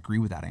to not agree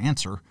with that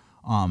answer.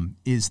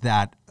 Is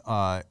that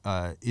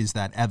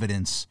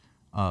evidence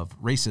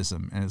of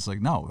racism? And it's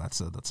like, no,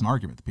 that's an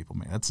argument that people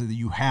make.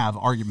 You have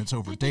arguments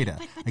over data.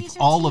 But like these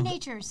are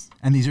teenagers.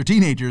 And these are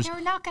teenagers.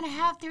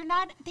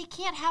 They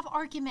can't have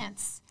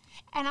arguments.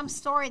 And I'm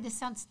sorry, this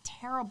sounds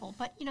terrible,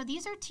 but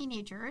these are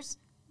teenagers,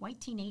 white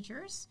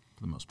teenagers.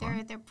 For the most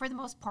part. They're for the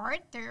most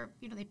part, they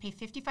pay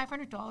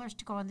 $5,500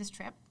 to go on this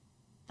trip.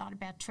 Not a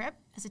bad trip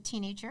as a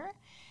teenager.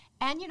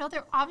 And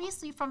they're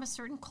obviously from a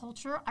certain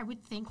culture, I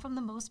would think, from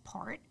the most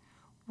part,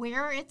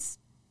 where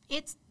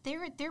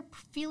they're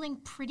feeling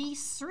pretty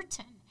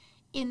certain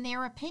in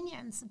their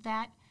opinions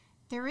that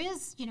there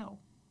is,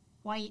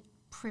 white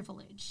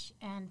privilege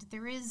and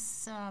there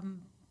is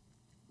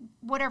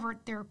whatever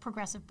their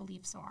progressive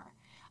beliefs are.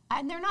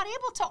 And they're not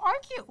able to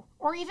argue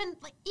or even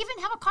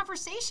have a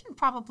conversation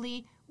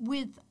probably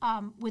with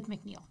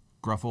McNeil.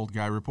 Gruff old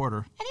guy reporter.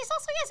 And he's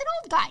an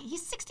old guy.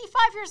 He's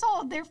 65 years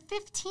old. They're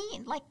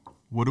 15.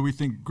 What do we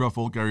think gruff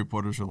old guy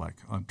reporters are like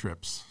on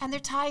trips? And they're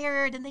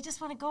tired and they just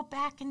want to go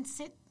back and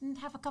sit and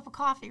have a cup of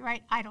coffee,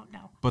 right? I don't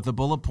know. But the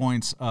bullet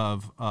points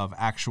of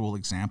actual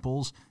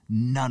examples,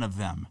 none of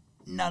them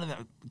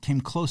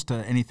came close to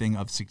anything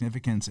of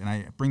significance. And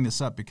I bring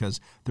this up because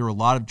there are a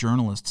lot of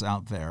journalists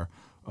out there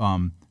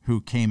who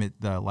came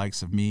at the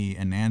likes of me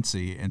and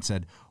Nancy and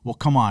said, well,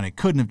 come on, it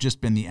couldn't have just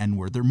been the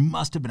N-word. There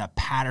must have been a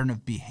pattern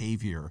of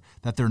behavior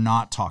that they're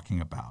not talking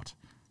about.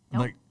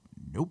 Nope.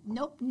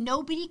 Nope.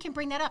 Nobody can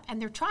bring that up.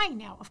 And they're trying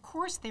now. Of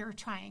course they're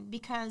trying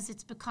because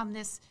it's become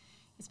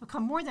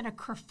more than a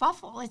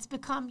kerfuffle. It's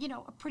become,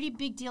 a pretty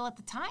big deal at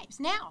the Times.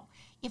 Now,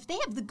 if they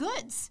have the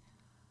goods,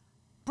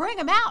 bring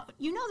them out.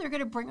 They're going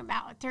to bring them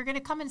out. They're going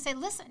to come and say,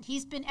 listen,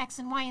 he's been X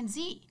and Y and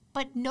Z,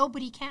 but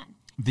nobody can.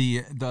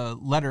 The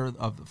letter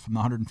from the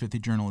 150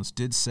 journalists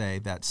did say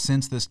that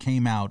since this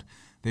came out,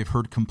 they've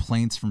heard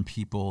complaints from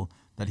people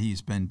that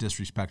he's been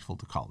disrespectful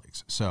to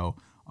colleagues. So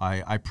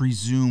I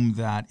presume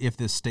that if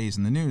this stays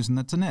in the news, and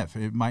that's an if,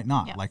 it might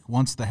not. Yeah. Like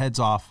once the head's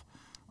off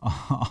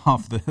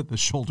the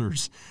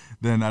shoulders,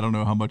 then I don't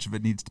know how much of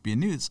it needs to be in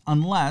news,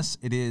 unless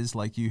it is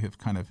like you have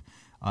kind of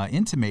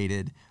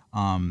intimated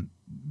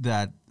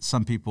that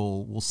some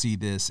people will see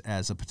this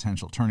as a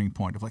potential turning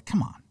point of like,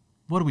 come on.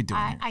 What are we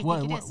doing here?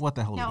 What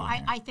the hell are we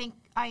doing here?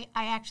 I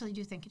actually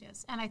do think it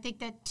is. And I think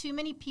that too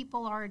many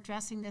people are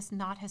addressing this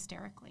not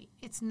hysterically.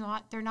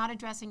 They're not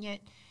addressing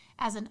it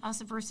as an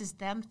us versus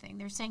them thing.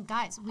 They're saying,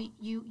 guys,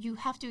 you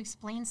have to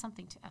explain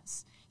something to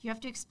us. You have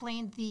to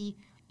explain the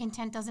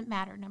intent doesn't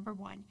matter, number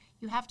one.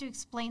 You have to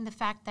explain the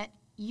fact that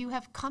you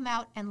have come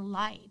out and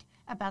lied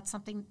about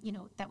something,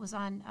 that was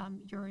on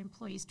your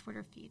employee's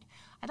Twitter feed.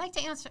 I'd like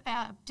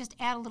to just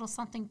add a little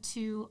something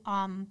to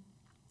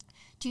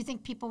do you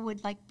think people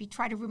would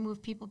try to remove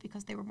people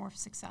because they were more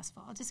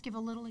successful? I'll just give a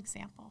little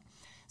example.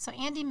 So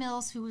Andy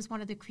Mills, who was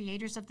one of the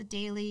creators of The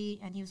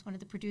Daily, and he was one of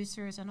the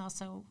producers and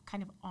also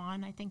kind of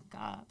on, I think,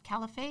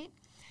 Caliphate,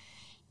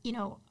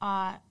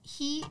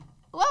 he...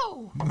 Whoa!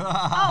 Oh,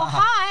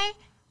 hi!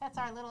 That's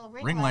our little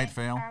ring light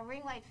fail. Our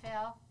ring light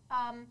fail.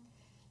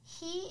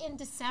 He, in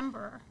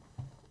December,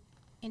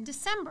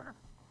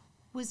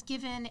 was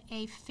given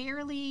a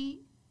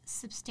fairly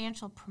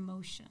substantial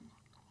promotion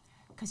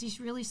because he's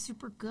really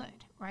super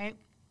good, right?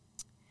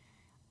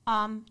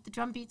 The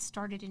drumbeat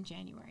started in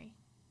January.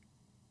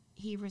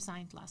 He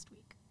resigned last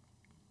week.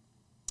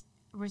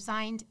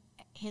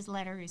 His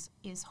letter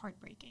is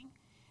heartbreaking,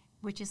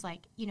 which is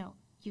like,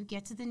 you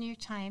get to the New York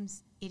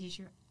Times, it is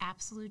your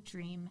absolute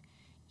dream.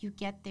 You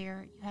get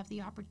there, you have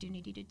the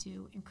opportunity to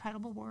do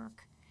incredible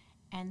work,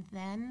 and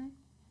then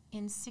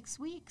in 6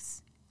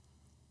 weeks,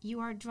 you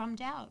are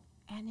drummed out.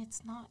 And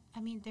it's not,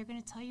 they're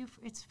going to tell you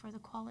it's for the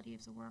quality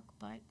of the work,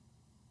 but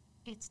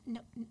it's,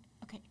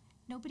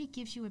 nobody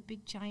gives you a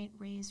big giant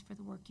raise for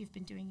the work you've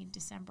been doing in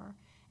December,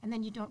 and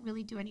then you don't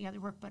really do any other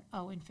work, but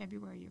in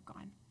February you're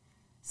gone.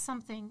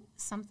 Something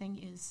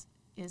is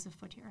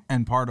afoot here.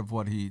 And part of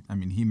what he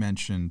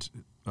mentioned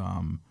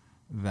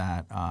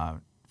that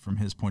from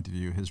his point of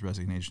view, his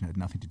resignation had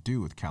nothing to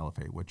do with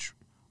Caliphate, which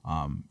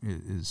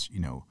is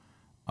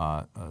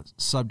a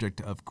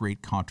subject of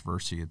great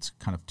controversy. It's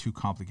kind of too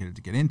complicated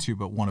to get into,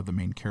 but one of the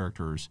main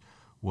characters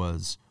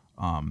was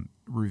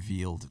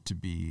revealed to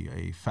be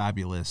a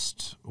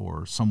fabulist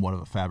or somewhat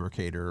of a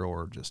fabricator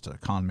or just a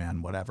con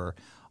man, whatever.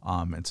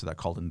 And so that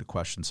called into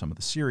question some of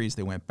the series.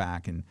 They went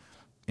back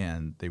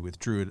and they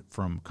withdrew it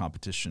from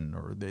competition,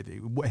 or they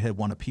had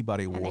won a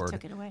Peabody Award. And they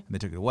took it away. And they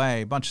took it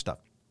away, a bunch of stuff.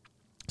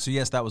 So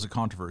yes, that was a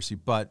controversy,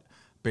 but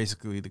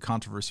basically the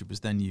controversy was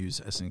then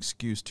used as an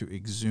excuse to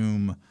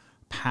exhume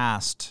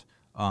past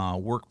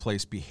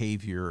workplace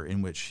behavior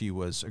in which he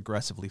was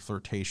aggressively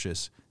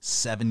flirtatious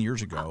 7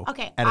 years ago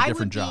at a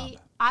different job.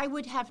 I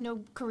would have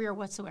no career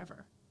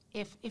whatsoever.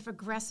 If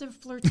aggressive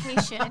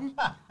flirtation,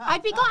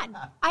 I'd be gone.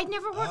 I'd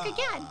never work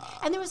again.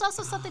 And there was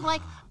also something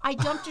like, I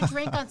dumped a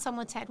drink on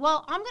someone's head.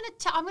 Well, I'm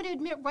going to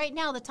admit right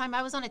now the time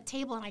I was on a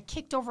table and I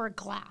kicked over a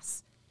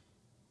glass.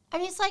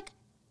 It's like,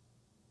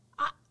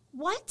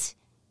 what?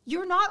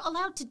 You're not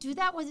allowed to do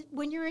that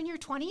when you're in your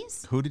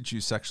 20s? Who did you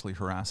sexually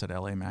harass at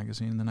LA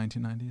Magazine in the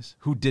 1990s?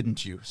 Who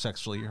didn't you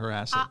sexually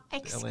harass at LA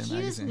Magazine?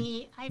 Excuse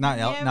me. Not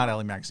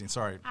LA Magazine,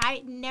 sorry.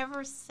 I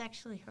never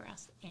sexually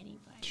harassed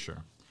anybody.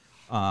 Sure.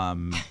 Well,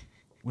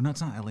 no,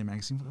 it's not LA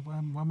Magazine. Why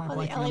am I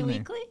blanking the on LA the name?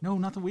 Weekly? No,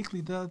 not the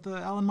Weekly.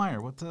 The Alan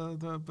Meyer. What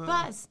the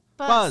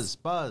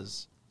Buzz.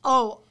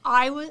 Oh,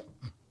 I was.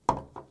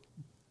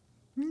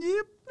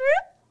 Yep.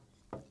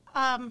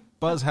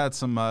 Buzz had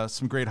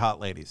some great hot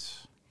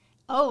ladies.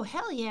 Oh,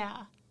 hell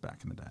yeah.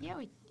 Back in the day. Yeah.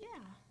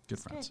 Good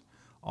friends. Good.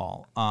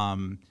 All.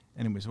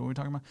 Anyways, what were we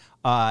talking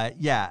about?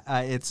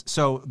 It's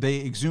so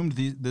they exhumed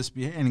this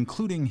behavior, and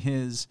including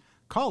his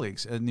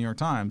colleagues at the New York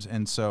Times,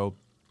 and so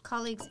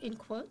colleagues in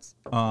quotes.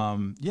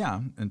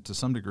 And to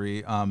some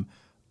degree,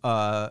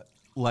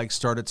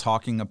 started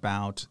talking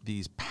about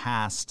these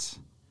past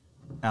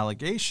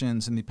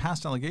allegations, and the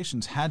past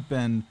allegations had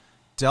been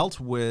dealt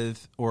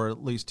with, or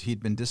at least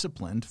he'd been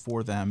disciplined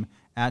for them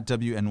at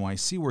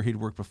WNYC where he'd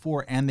worked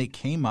before, and they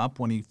came up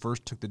when he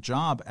first took the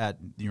job at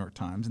New York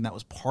Times, and that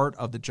was part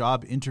of the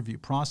job interview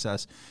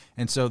process.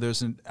 And so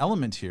there's an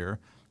element here,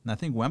 and I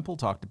think Wemple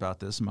talked about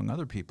this among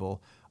other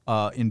people,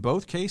 in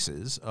both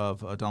cases of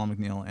Donald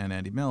McNeil and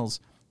Andy Mills,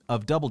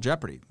 of double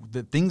jeopardy.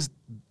 The things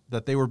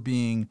that they were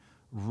being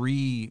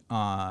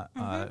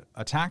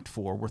attacked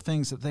for were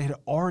things that they had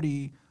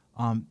already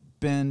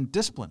been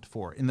disciplined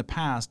for in the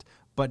past,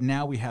 but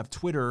now we have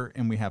Twitter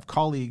and we have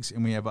colleagues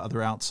and we have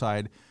other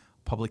outside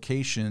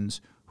publications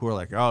who are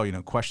like,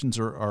 questions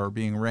are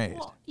being raised.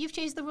 Well, you've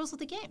changed the rules of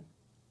the game.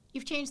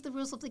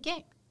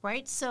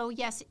 Right? So,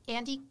 yes,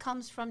 Andy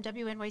comes from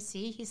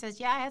WNYC. He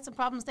says, I had some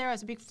problems there. I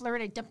was a big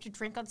flirt. I dumped a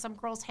drink on some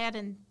girl's head.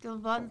 And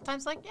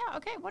times like, yeah,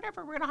 okay,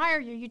 whatever. We're going to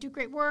hire you. You do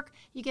great work.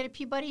 You get a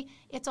Peabody.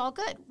 It's all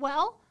good.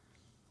 Well,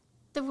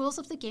 the rules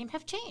of the game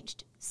have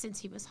changed since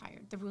he was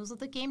hired. The rules of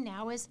the game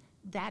now is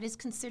that is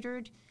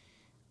considered,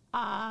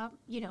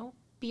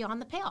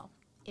 beyond the pale.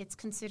 It's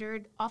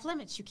considered off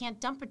limits. You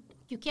can't dump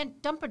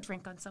a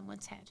drink on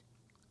someone's head,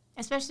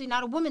 especially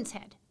not a woman's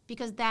head,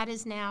 because that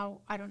is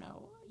now,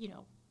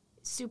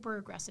 super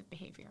aggressive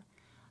behavior.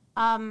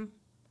 I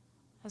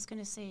was going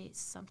to say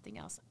something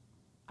else.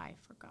 I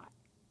forgot.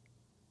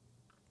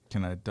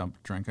 Can I dump a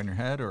drink on your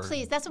head? Or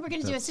please, that's what we're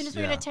going to do. As soon as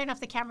we're going to turn off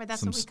the camera,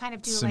 that's what we kind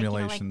of do,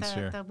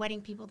 the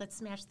wedding people that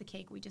smash the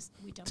cake. We dump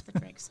the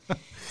drinks.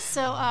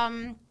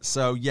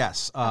 So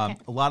yes, okay.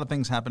 A lot of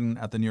things happened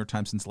at the New York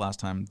Times since the last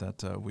time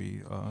that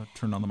we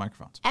turned on the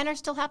microphones. And are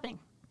still happening.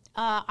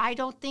 I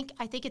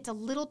think it's a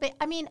little bit,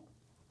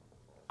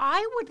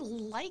 I would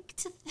like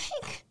to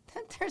think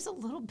that there's a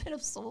little bit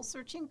of soul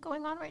searching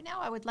going on right now.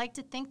 I would like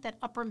to think that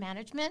upper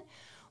management,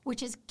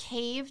 which has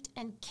caved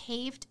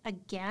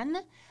again,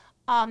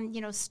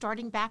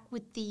 starting back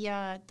with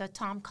the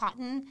Tom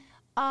Cotton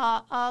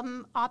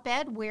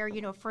op-ed where,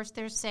 first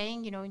they're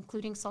saying,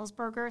 including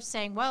Sulzberger,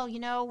 saying, well,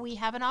 we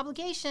have an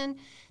obligation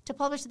to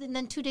publish, and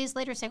then 2 days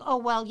later saying, oh,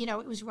 well,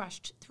 it was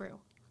rushed through.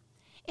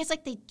 It's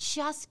like they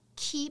just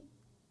keep,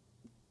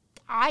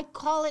 I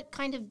call it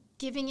kind of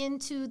giving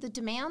into the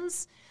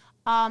demands.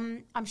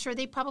 I'm sure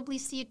they probably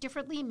see it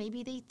differently.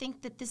 Maybe they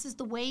think that this is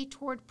the way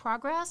toward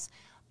progress.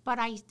 But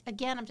I'm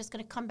just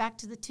going to come back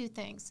to the two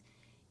things.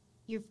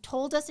 You've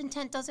told us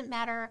intent doesn't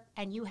matter,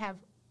 and you have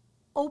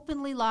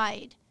openly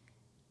lied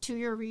to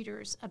your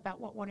readers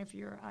about what one of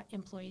your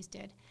employees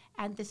did.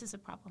 And this is a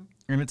problem.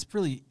 And it's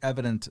really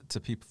evident to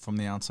people from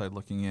the outside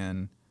looking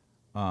in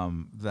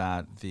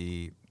that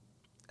the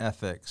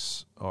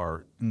ethics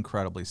are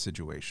incredibly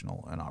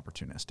situational and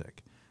opportunistic.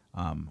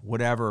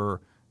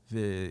 Whatever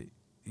the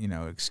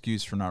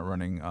excuse for not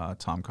running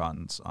Tom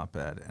Cotton's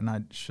op-ed, and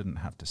I shouldn't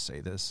have to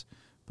say this,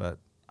 but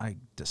I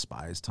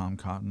despise Tom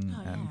Cotton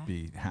and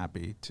be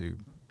happy to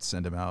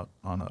send him out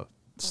on a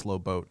slow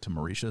boat to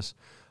Mauritius.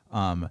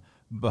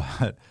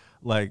 But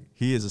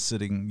he is a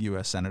sitting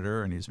U.S.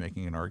 senator, and he's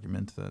making an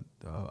argument that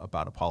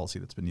about a policy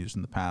that's been used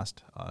in the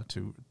past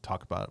to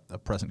talk about a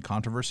present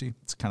controversy.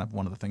 It's kind of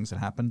one of the things that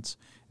happens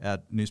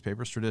at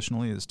newspapers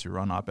traditionally is to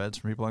run op-eds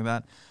for people like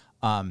that.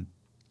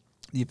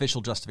 The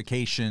official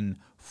justification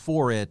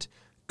for it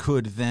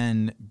could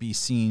then be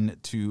seen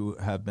to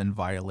have been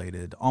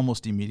violated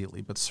almost immediately,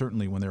 but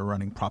certainly when they're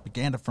running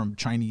propaganda from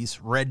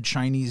red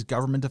Chinese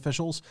government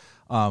officials,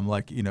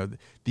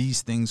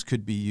 these things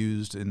could be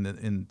used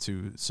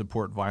to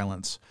support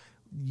violence.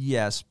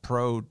 Yes,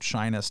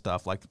 pro-China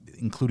stuff,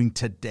 including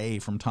today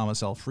from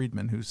Thomas L.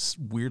 Friedman, who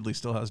weirdly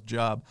still has a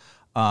job.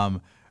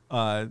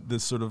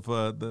 This sort of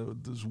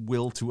this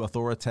will to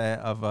authorité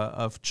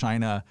of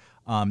China.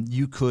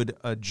 You could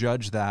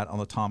judge that on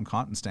the Tom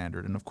Cotton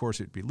standard, and of course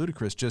it would be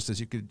ludicrous, just as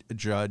you could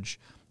judge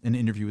an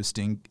interview with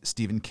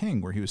Stephen King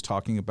where he was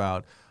talking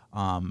about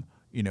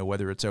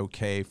whether it's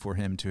okay for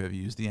him to have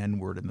used the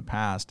N-word in the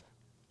past.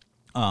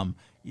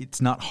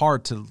 It's not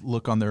hard to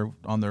look on their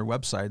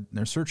website,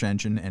 their search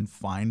engine, and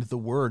find the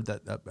word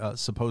that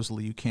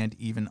supposedly you can't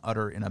even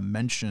utter in a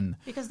mention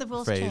because the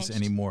rules phrase changed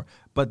anymore.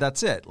 But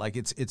that's it.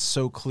 It's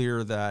so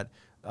clear that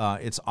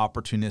it's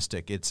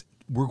opportunistic.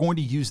 We're going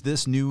to use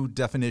this new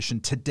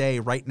definition today,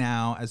 right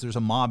now, as there's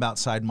a mob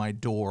outside my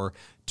door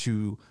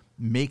to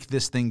make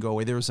this thing go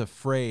away. There was a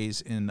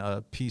phrase in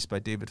a piece by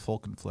David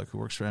Folkenflik, who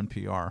works for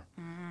NPR.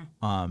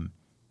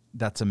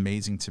 That's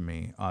amazing to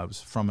me. It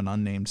was from an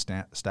unnamed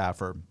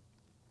staffer,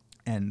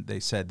 and they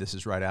said this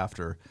is right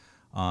after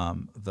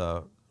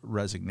the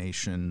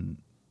resignations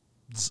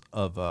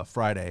of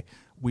Friday.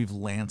 We've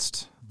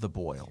lanced the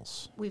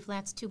boils. We've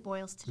lanced 2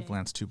 boils today. We've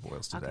lanced 2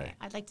 boils today. Okay,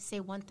 I'd like to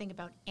say one thing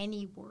about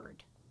any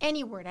word.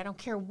 Any word, I don't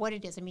care what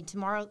it is. I mean,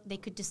 tomorrow they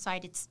could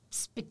decide it's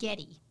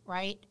spaghetti,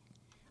 right?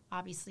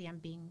 Obviously, I'm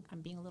being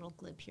a little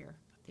glib here.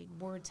 The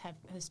words have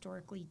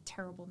historically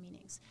terrible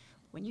meanings.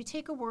 When you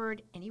take a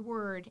word, any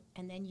word,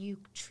 and then you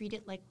treat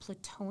it like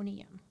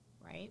plutonium,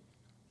 right?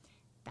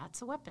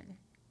 That's a weapon,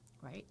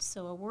 right?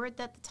 So a word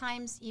that the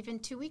Times even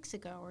 2 weeks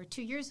ago or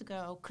 2 years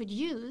ago could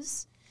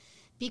use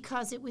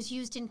because it was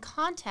used in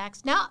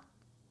context. Now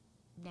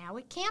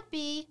it can't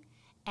be,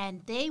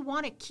 and they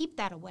want to keep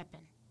that a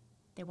weapon.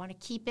 They want to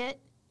keep it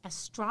as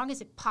strong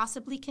as it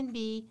possibly can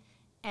be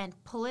and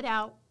pull it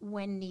out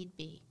when need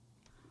be.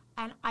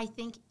 And I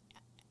think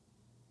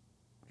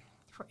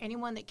for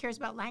anyone that cares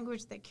about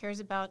language, that cares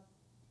about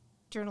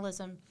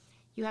journalism,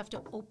 you have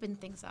to open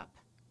things up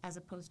as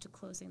opposed to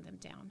closing them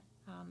down.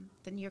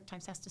 The New York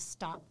Times has to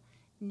stop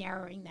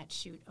narrowing that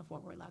chute of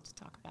what we're allowed to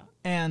talk about.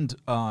 And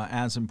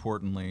as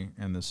importantly,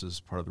 and this is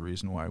part of the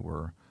reason why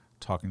we're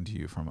talking to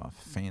you from a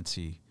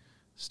fancy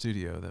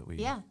studio that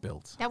we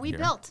built.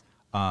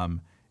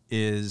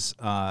 Is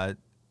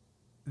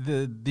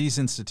these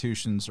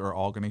institutions are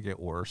all going to get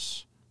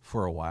worse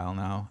for a while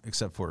now,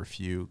 except for a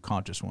few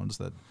conscious ones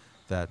that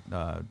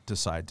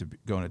decide to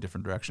go in a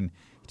different direction.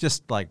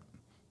 Just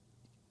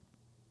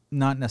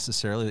not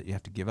necessarily that you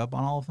have to give up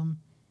on all of them.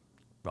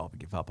 Probably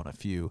give up on a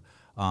few,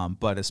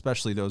 but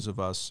especially those of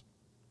us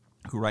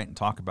who write and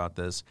talk about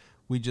this,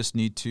 we just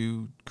need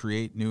to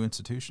create new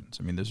institutions.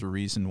 I mean, there's a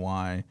reason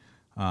why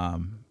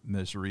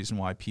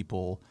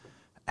people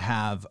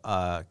have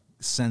a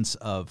sense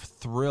of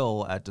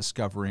thrill at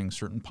discovering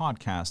certain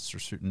podcasts or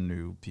certain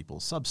new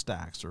people's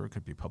Substacks, or it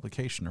could be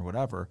publication or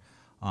whatever.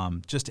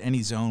 Just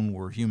any zone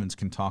where humans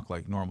can talk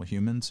like normal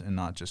humans and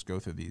not just go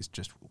through these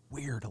just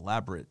weird,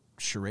 elaborate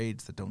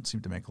charades that don't seem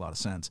to make a lot of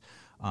sense.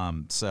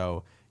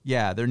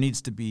 There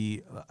needs to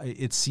be,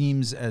 it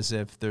seems as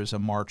if there's a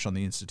march on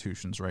the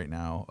institutions right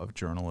now of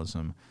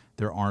journalism.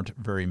 There aren't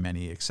very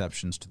many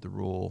exceptions to the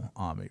rule.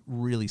 It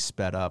really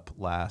sped up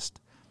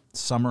last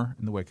summer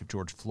in the wake of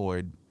George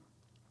Floyd.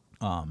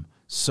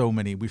 So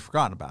many, we've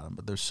forgotten about them,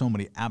 but there's so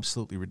many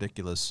absolutely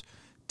ridiculous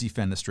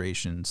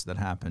defenestrations that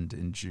happened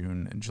in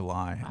June and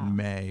July and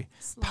May.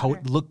 Go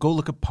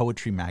look at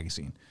Poetry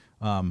Magazine.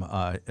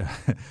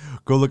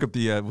 Go look up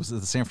the was it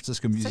the San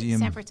Francisco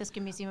Museum San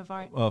Francisco Museum of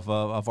Art of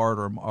art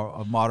or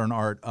of modern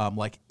art,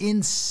 like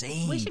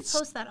insane. We should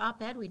post that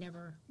op-ed we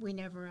never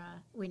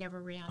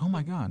ran. Oh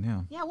my God,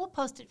 yeah. Yeah, we'll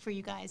post it for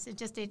you guys. We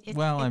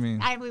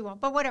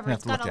won't, but whatever. You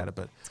have to look at it,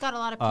 but it's got a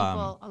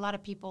lot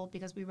of people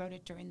because we wrote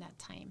it during that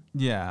time.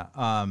 Yeah,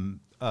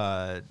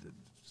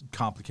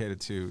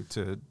 complicated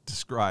to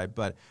describe,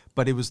 but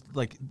it was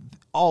like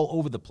all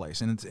over the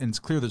place, and it's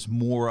clear there's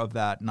more of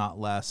that, not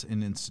less,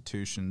 in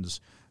institutions.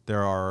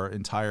 There are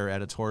entire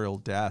editorial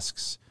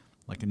desks,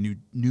 like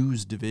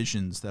news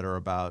divisions that are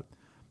about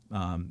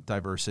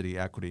diversity,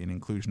 equity, and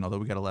inclusion. Although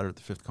we got a letter at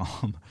the Fifth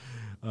Column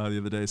the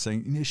other day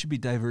saying it should be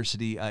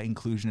diversity,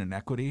 inclusion, and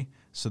equity,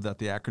 so that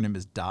the acronym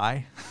is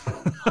DIE.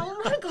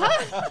 Oh my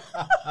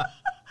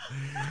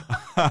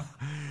God!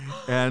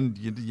 And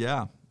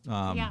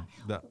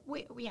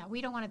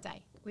we don't want to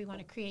die. We want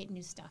to create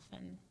new stuff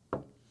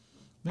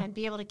and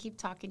be able to keep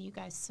talking to you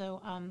guys.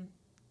 So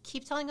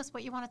keep telling us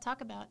what you want to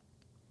talk about.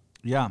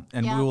 Yeah,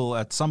 and we will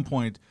at some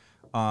point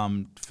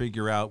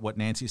figure out what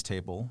Nancy's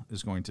table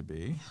is going to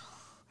be.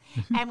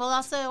 And we'll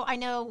also, I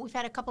know we've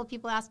had a couple of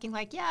people asking,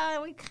 like,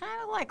 yeah, we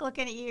kind of like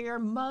looking at your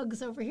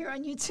mugs over here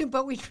on YouTube,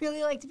 but we'd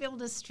really like to be able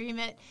to stream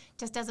it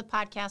just as a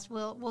podcast.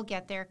 We'll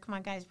get there. Come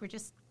on, guys, we're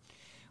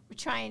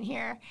trying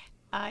here.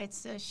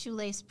 It's a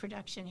shoelace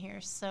production here,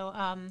 so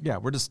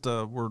we're just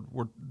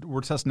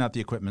we're testing out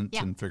the equipment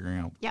and figuring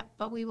out. Yeah,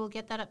 but we will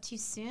get that up to you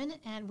soon,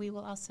 and we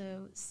will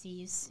also see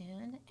you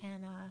soon.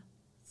 And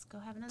let's go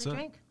have another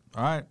drink.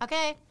 All right.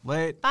 Okay.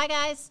 Late. Bye,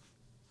 guys.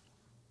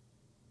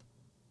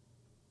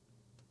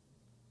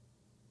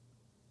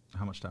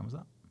 How much time was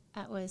that?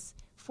 That was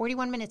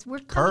 41 minutes. We're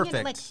coming Perfect.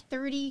 in like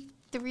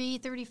 33,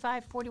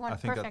 35, 41.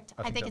 Perfect.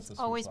 I think it's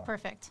always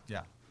perfect.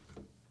 Yeah.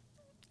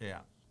 Yeah.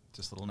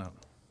 Just a little note.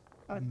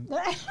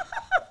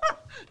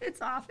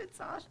 It's off.